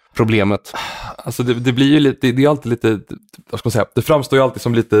här problemet? Alltså det blir ju lite, det är alltid lite, vad ska man säga, det framstår ju alltid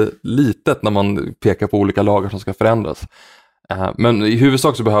som lite litet när man pekar på olika lagar som ska förändras. Men i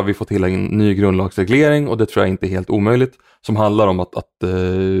huvudsak så behöver vi få till en ny grundlagsreglering, och det tror jag inte är helt omöjligt, som handlar om att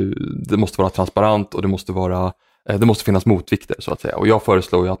det måste vara transparent och det måste finnas motvikter så att säga. Och jag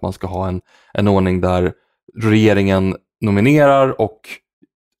föreslår ju att man ska ha en ordning där regeringen nominerar och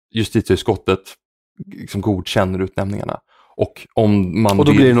justitieutskottet liksom godkänner utnämningarna. Och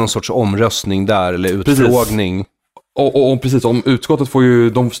då blir det någon sorts omröstning där, eller utfrågning. Precis. Om utskottet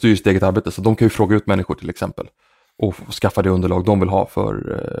de styr sitt eget arbete, så de kan ju fråga ut människor till exempel och skaffa det underlag de vill ha för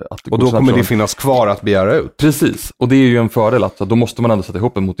att... Och då kommer det finnas kvar att begära ut. Precis, och det är ju en fördel att då måste man ändå sätta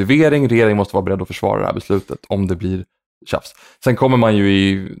ihop en motivering. Regeringen måste vara beredd att försvara det här beslutet om det blir tjafs. Sen kommer man ju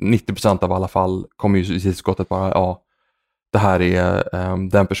i 90% av alla fall, kommer ju justitieutskottet bara, det här är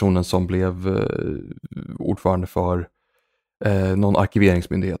den personen som blev ordförande för någon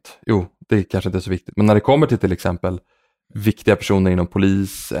arkiveringsmyndighet. Jo, det är kanske inte är så viktigt. Men när det kommer till exempel viktiga personer inom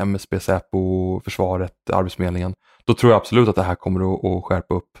polis, MSB, Säpo, försvaret, arbetsförmedlingen, då tror jag absolut att det här kommer att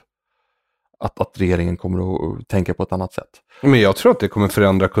skärpa upp. Att regeringen kommer att tänka på ett annat sätt. Men jag tror att det kommer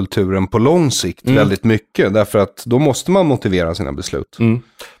förändra kulturen på lång sikt väldigt mycket. Därför att då måste man motivera sina beslut.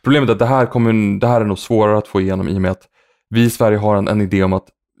 Problemet är att det här är nog svårare att få igenom i och med att vi i Sverige har en idé om att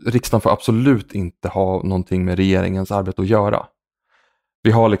riksdagen får absolut inte ha någonting med regeringens arbete att göra.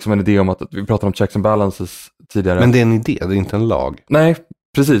 Vi har liksom en idé om att vi pratade om checks and balances tidigare. Men det är en idé, det är inte en lag. Nej,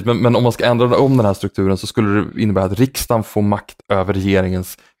 precis. Men om man ska ändra om den här strukturen så skulle det innebära att riksdagen får makt över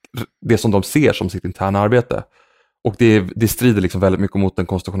regeringens, det som de ser som sitt interna arbete. Och det strider liksom väldigt mycket mot den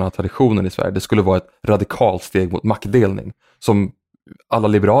konstitutionella traditionen i Sverige. Det skulle vara ett radikalt steg mot maktdelning som alla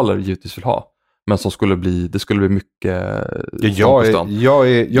liberaler givetvis vill ha. Men som skulle bli mycket... Jag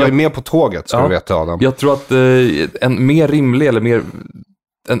är med på tåget, ska du veta, Adam. Jag tror att en mer rimlig eller mer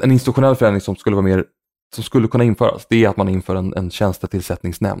en institutionell förändring som skulle kunna införas, det är att man inför en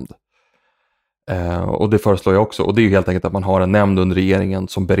tjänstetillsättningsnämnd. Och det föreslår jag också. Och det är ju helt enkelt att man har en nämnd under regeringen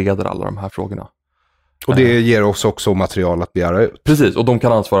som bereder alla de här frågorna. Och det ger oss också material att begära ut. Precis, och de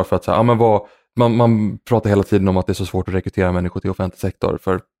kan ansvara för att säga, man pratar hela tiden om att det är så svårt att rekrytera människor till offentlig sektor,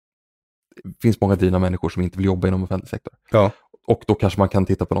 för det finns många drivna människor som inte vill jobba inom offentlig sektor. Ja. Och då kanske man kan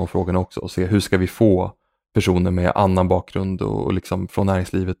titta på de frågorna också och se hur ska vi få personer med annan bakgrund och liksom från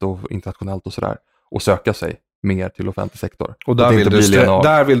näringslivet och internationellt och sådär och söka sig mer till offentlig sektor. Och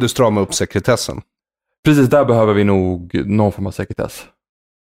där vill du strama upp sekretessen. Precis, där behöver vi nog någon form av sekretess.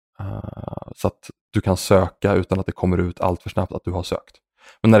 Så att du kan söka utan att det kommer ut allt för snabbt att du har sökt.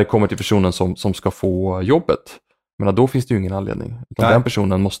 Men när det kommer till personen som ska få jobbet, men då finns det ju ingen anledning. Utan den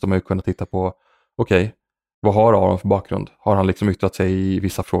personen måste man ju kunna titta på, okej, vad har Aron för bakgrund? Har han liksom yttrat sig i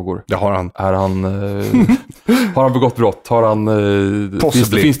vissa frågor? Det har han. Har han begått brott? Har han,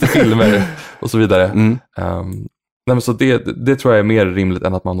 finns det filmer? Och så vidare. Nej, men så det tror jag är mer rimligt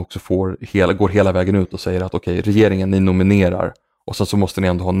än att man också går hela vägen ut och säger att okej, regeringen ni nominerar och så måste ni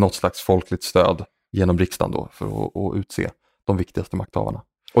ändå ha något slags folkligt stöd genom riksdagen då för att utse de viktigaste makthavarna.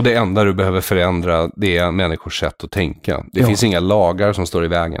 Och det enda du behöver förändra, det är människors sätt att tänka. Det finns inga lagar som står i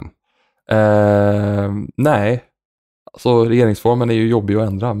vägen. Nej. Alltså regeringsformen är ju jobbig att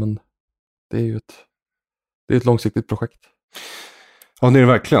ändra, men det är ju det är ett långsiktigt projekt. Ja, det är det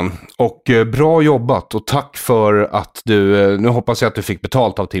verkligen. Och bra jobbat och tack för att du, nu hoppas jag att du fick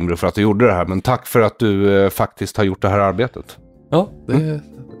betalt av Timbro för att du gjorde det här, men tack för att du faktiskt har gjort det här arbetet. Ja, det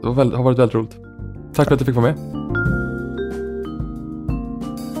har varit väldigt roligt. Tack för att du fick vara med.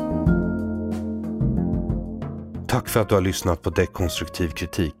 Tack för att du har lyssnat på Dekonstruktiv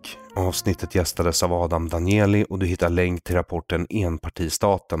kritik. Avsnittet gästades av Danieli och du hittar länk till rapporten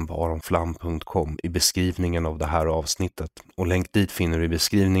Enpartistaten på aronflam.com i beskrivningen av det här avsnittet. Och länk dit finner du i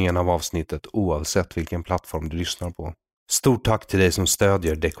beskrivningen av avsnittet oavsett vilken plattform du lyssnar på. Stort tack till dig som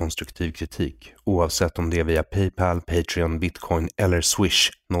stödjer Dekonstruktiv kritik, oavsett om det är via PayPal, Patreon, Bitcoin eller Swish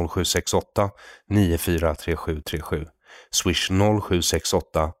 0768 943737. Swish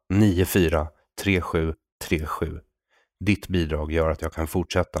 0768 943737. Ditt bidrag gör att jag kan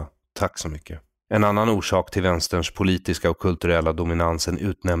fortsätta. Tack så mycket. En annan orsak till vänsterns politiska och kulturella dominans än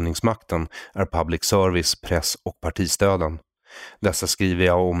utnämningsmakten är public service, press och partistöden. Dessa skriver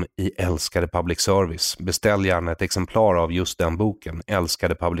jag om i Älskade public service. Beställ gärna ett exemplar av just den boken,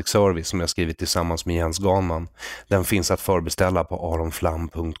 Älskade public service, som jag skrivit tillsammans med Jens Ganman. Den finns att förbeställa på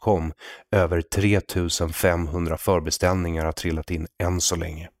aronflam.com. Över 3500 förbeställningar har trillat in än så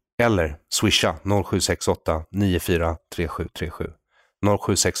länge. Eller swisha 0768 943737.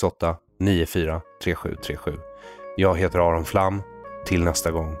 0768 943737. Jag heter Aron Flam. Till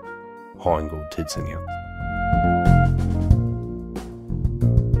nästa gång. Ha en god tidsenhet.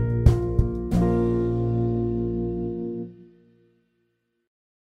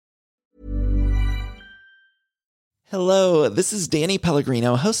 Hello, this is Danny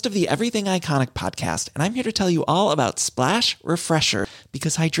Pellegrino, host of the Everything Iconic podcast, and I'm here to tell you all about Splash Refresher,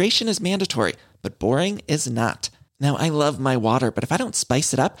 because hydration is mandatory, but boring is not. Now, I love my water, but if I don't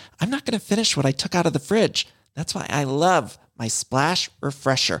spice it up, I'm not going to finish what I took out of the fridge. That's why I love my Splash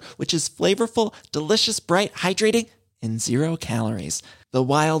Refresher, which is flavorful, delicious, bright, hydrating, and 0 calories. The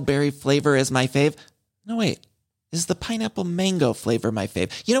wild berry flavor is my fave. No, wait, is the pineapple mango flavor my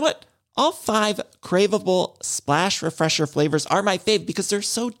fave? You know what? All 5 craveable Splash Refresher flavors are my fave because they're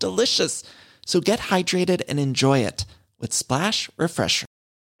so delicious. So get hydrated and enjoy it with Splash Refresher.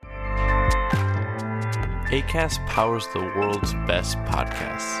 Acast powers the world's best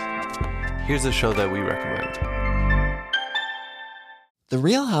podcasts. Here's a show that we recommend. The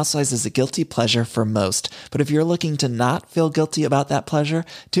Real Housewives is a guilty pleasure for most, but if you're looking to not feel guilty about that pleasure,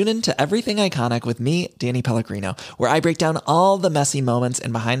 tune in to Everything Iconic with me, Danny Pellegrino, where I break down all the messy moments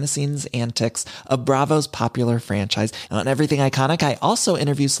and behind-the-scenes antics of Bravo's popular franchise. And on Everything Iconic, I also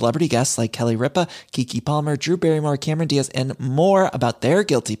interview celebrity guests like Kelly Ripa, Keke Palmer, Drew Barrymore, Cameron Diaz, and more about their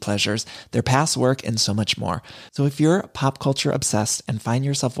guilty pleasures, their past work, and so much more. So if you're pop culture obsessed and find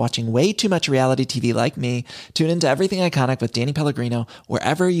yourself watching way too much reality TV like me, tune in to Everything Iconic with Danny Pellegrino,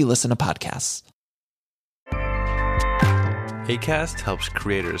 wherever you listen to podcasts. Acast helps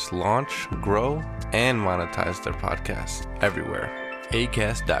creators launch, grow, and monetize their podcasts everywhere.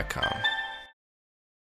 Acast.com.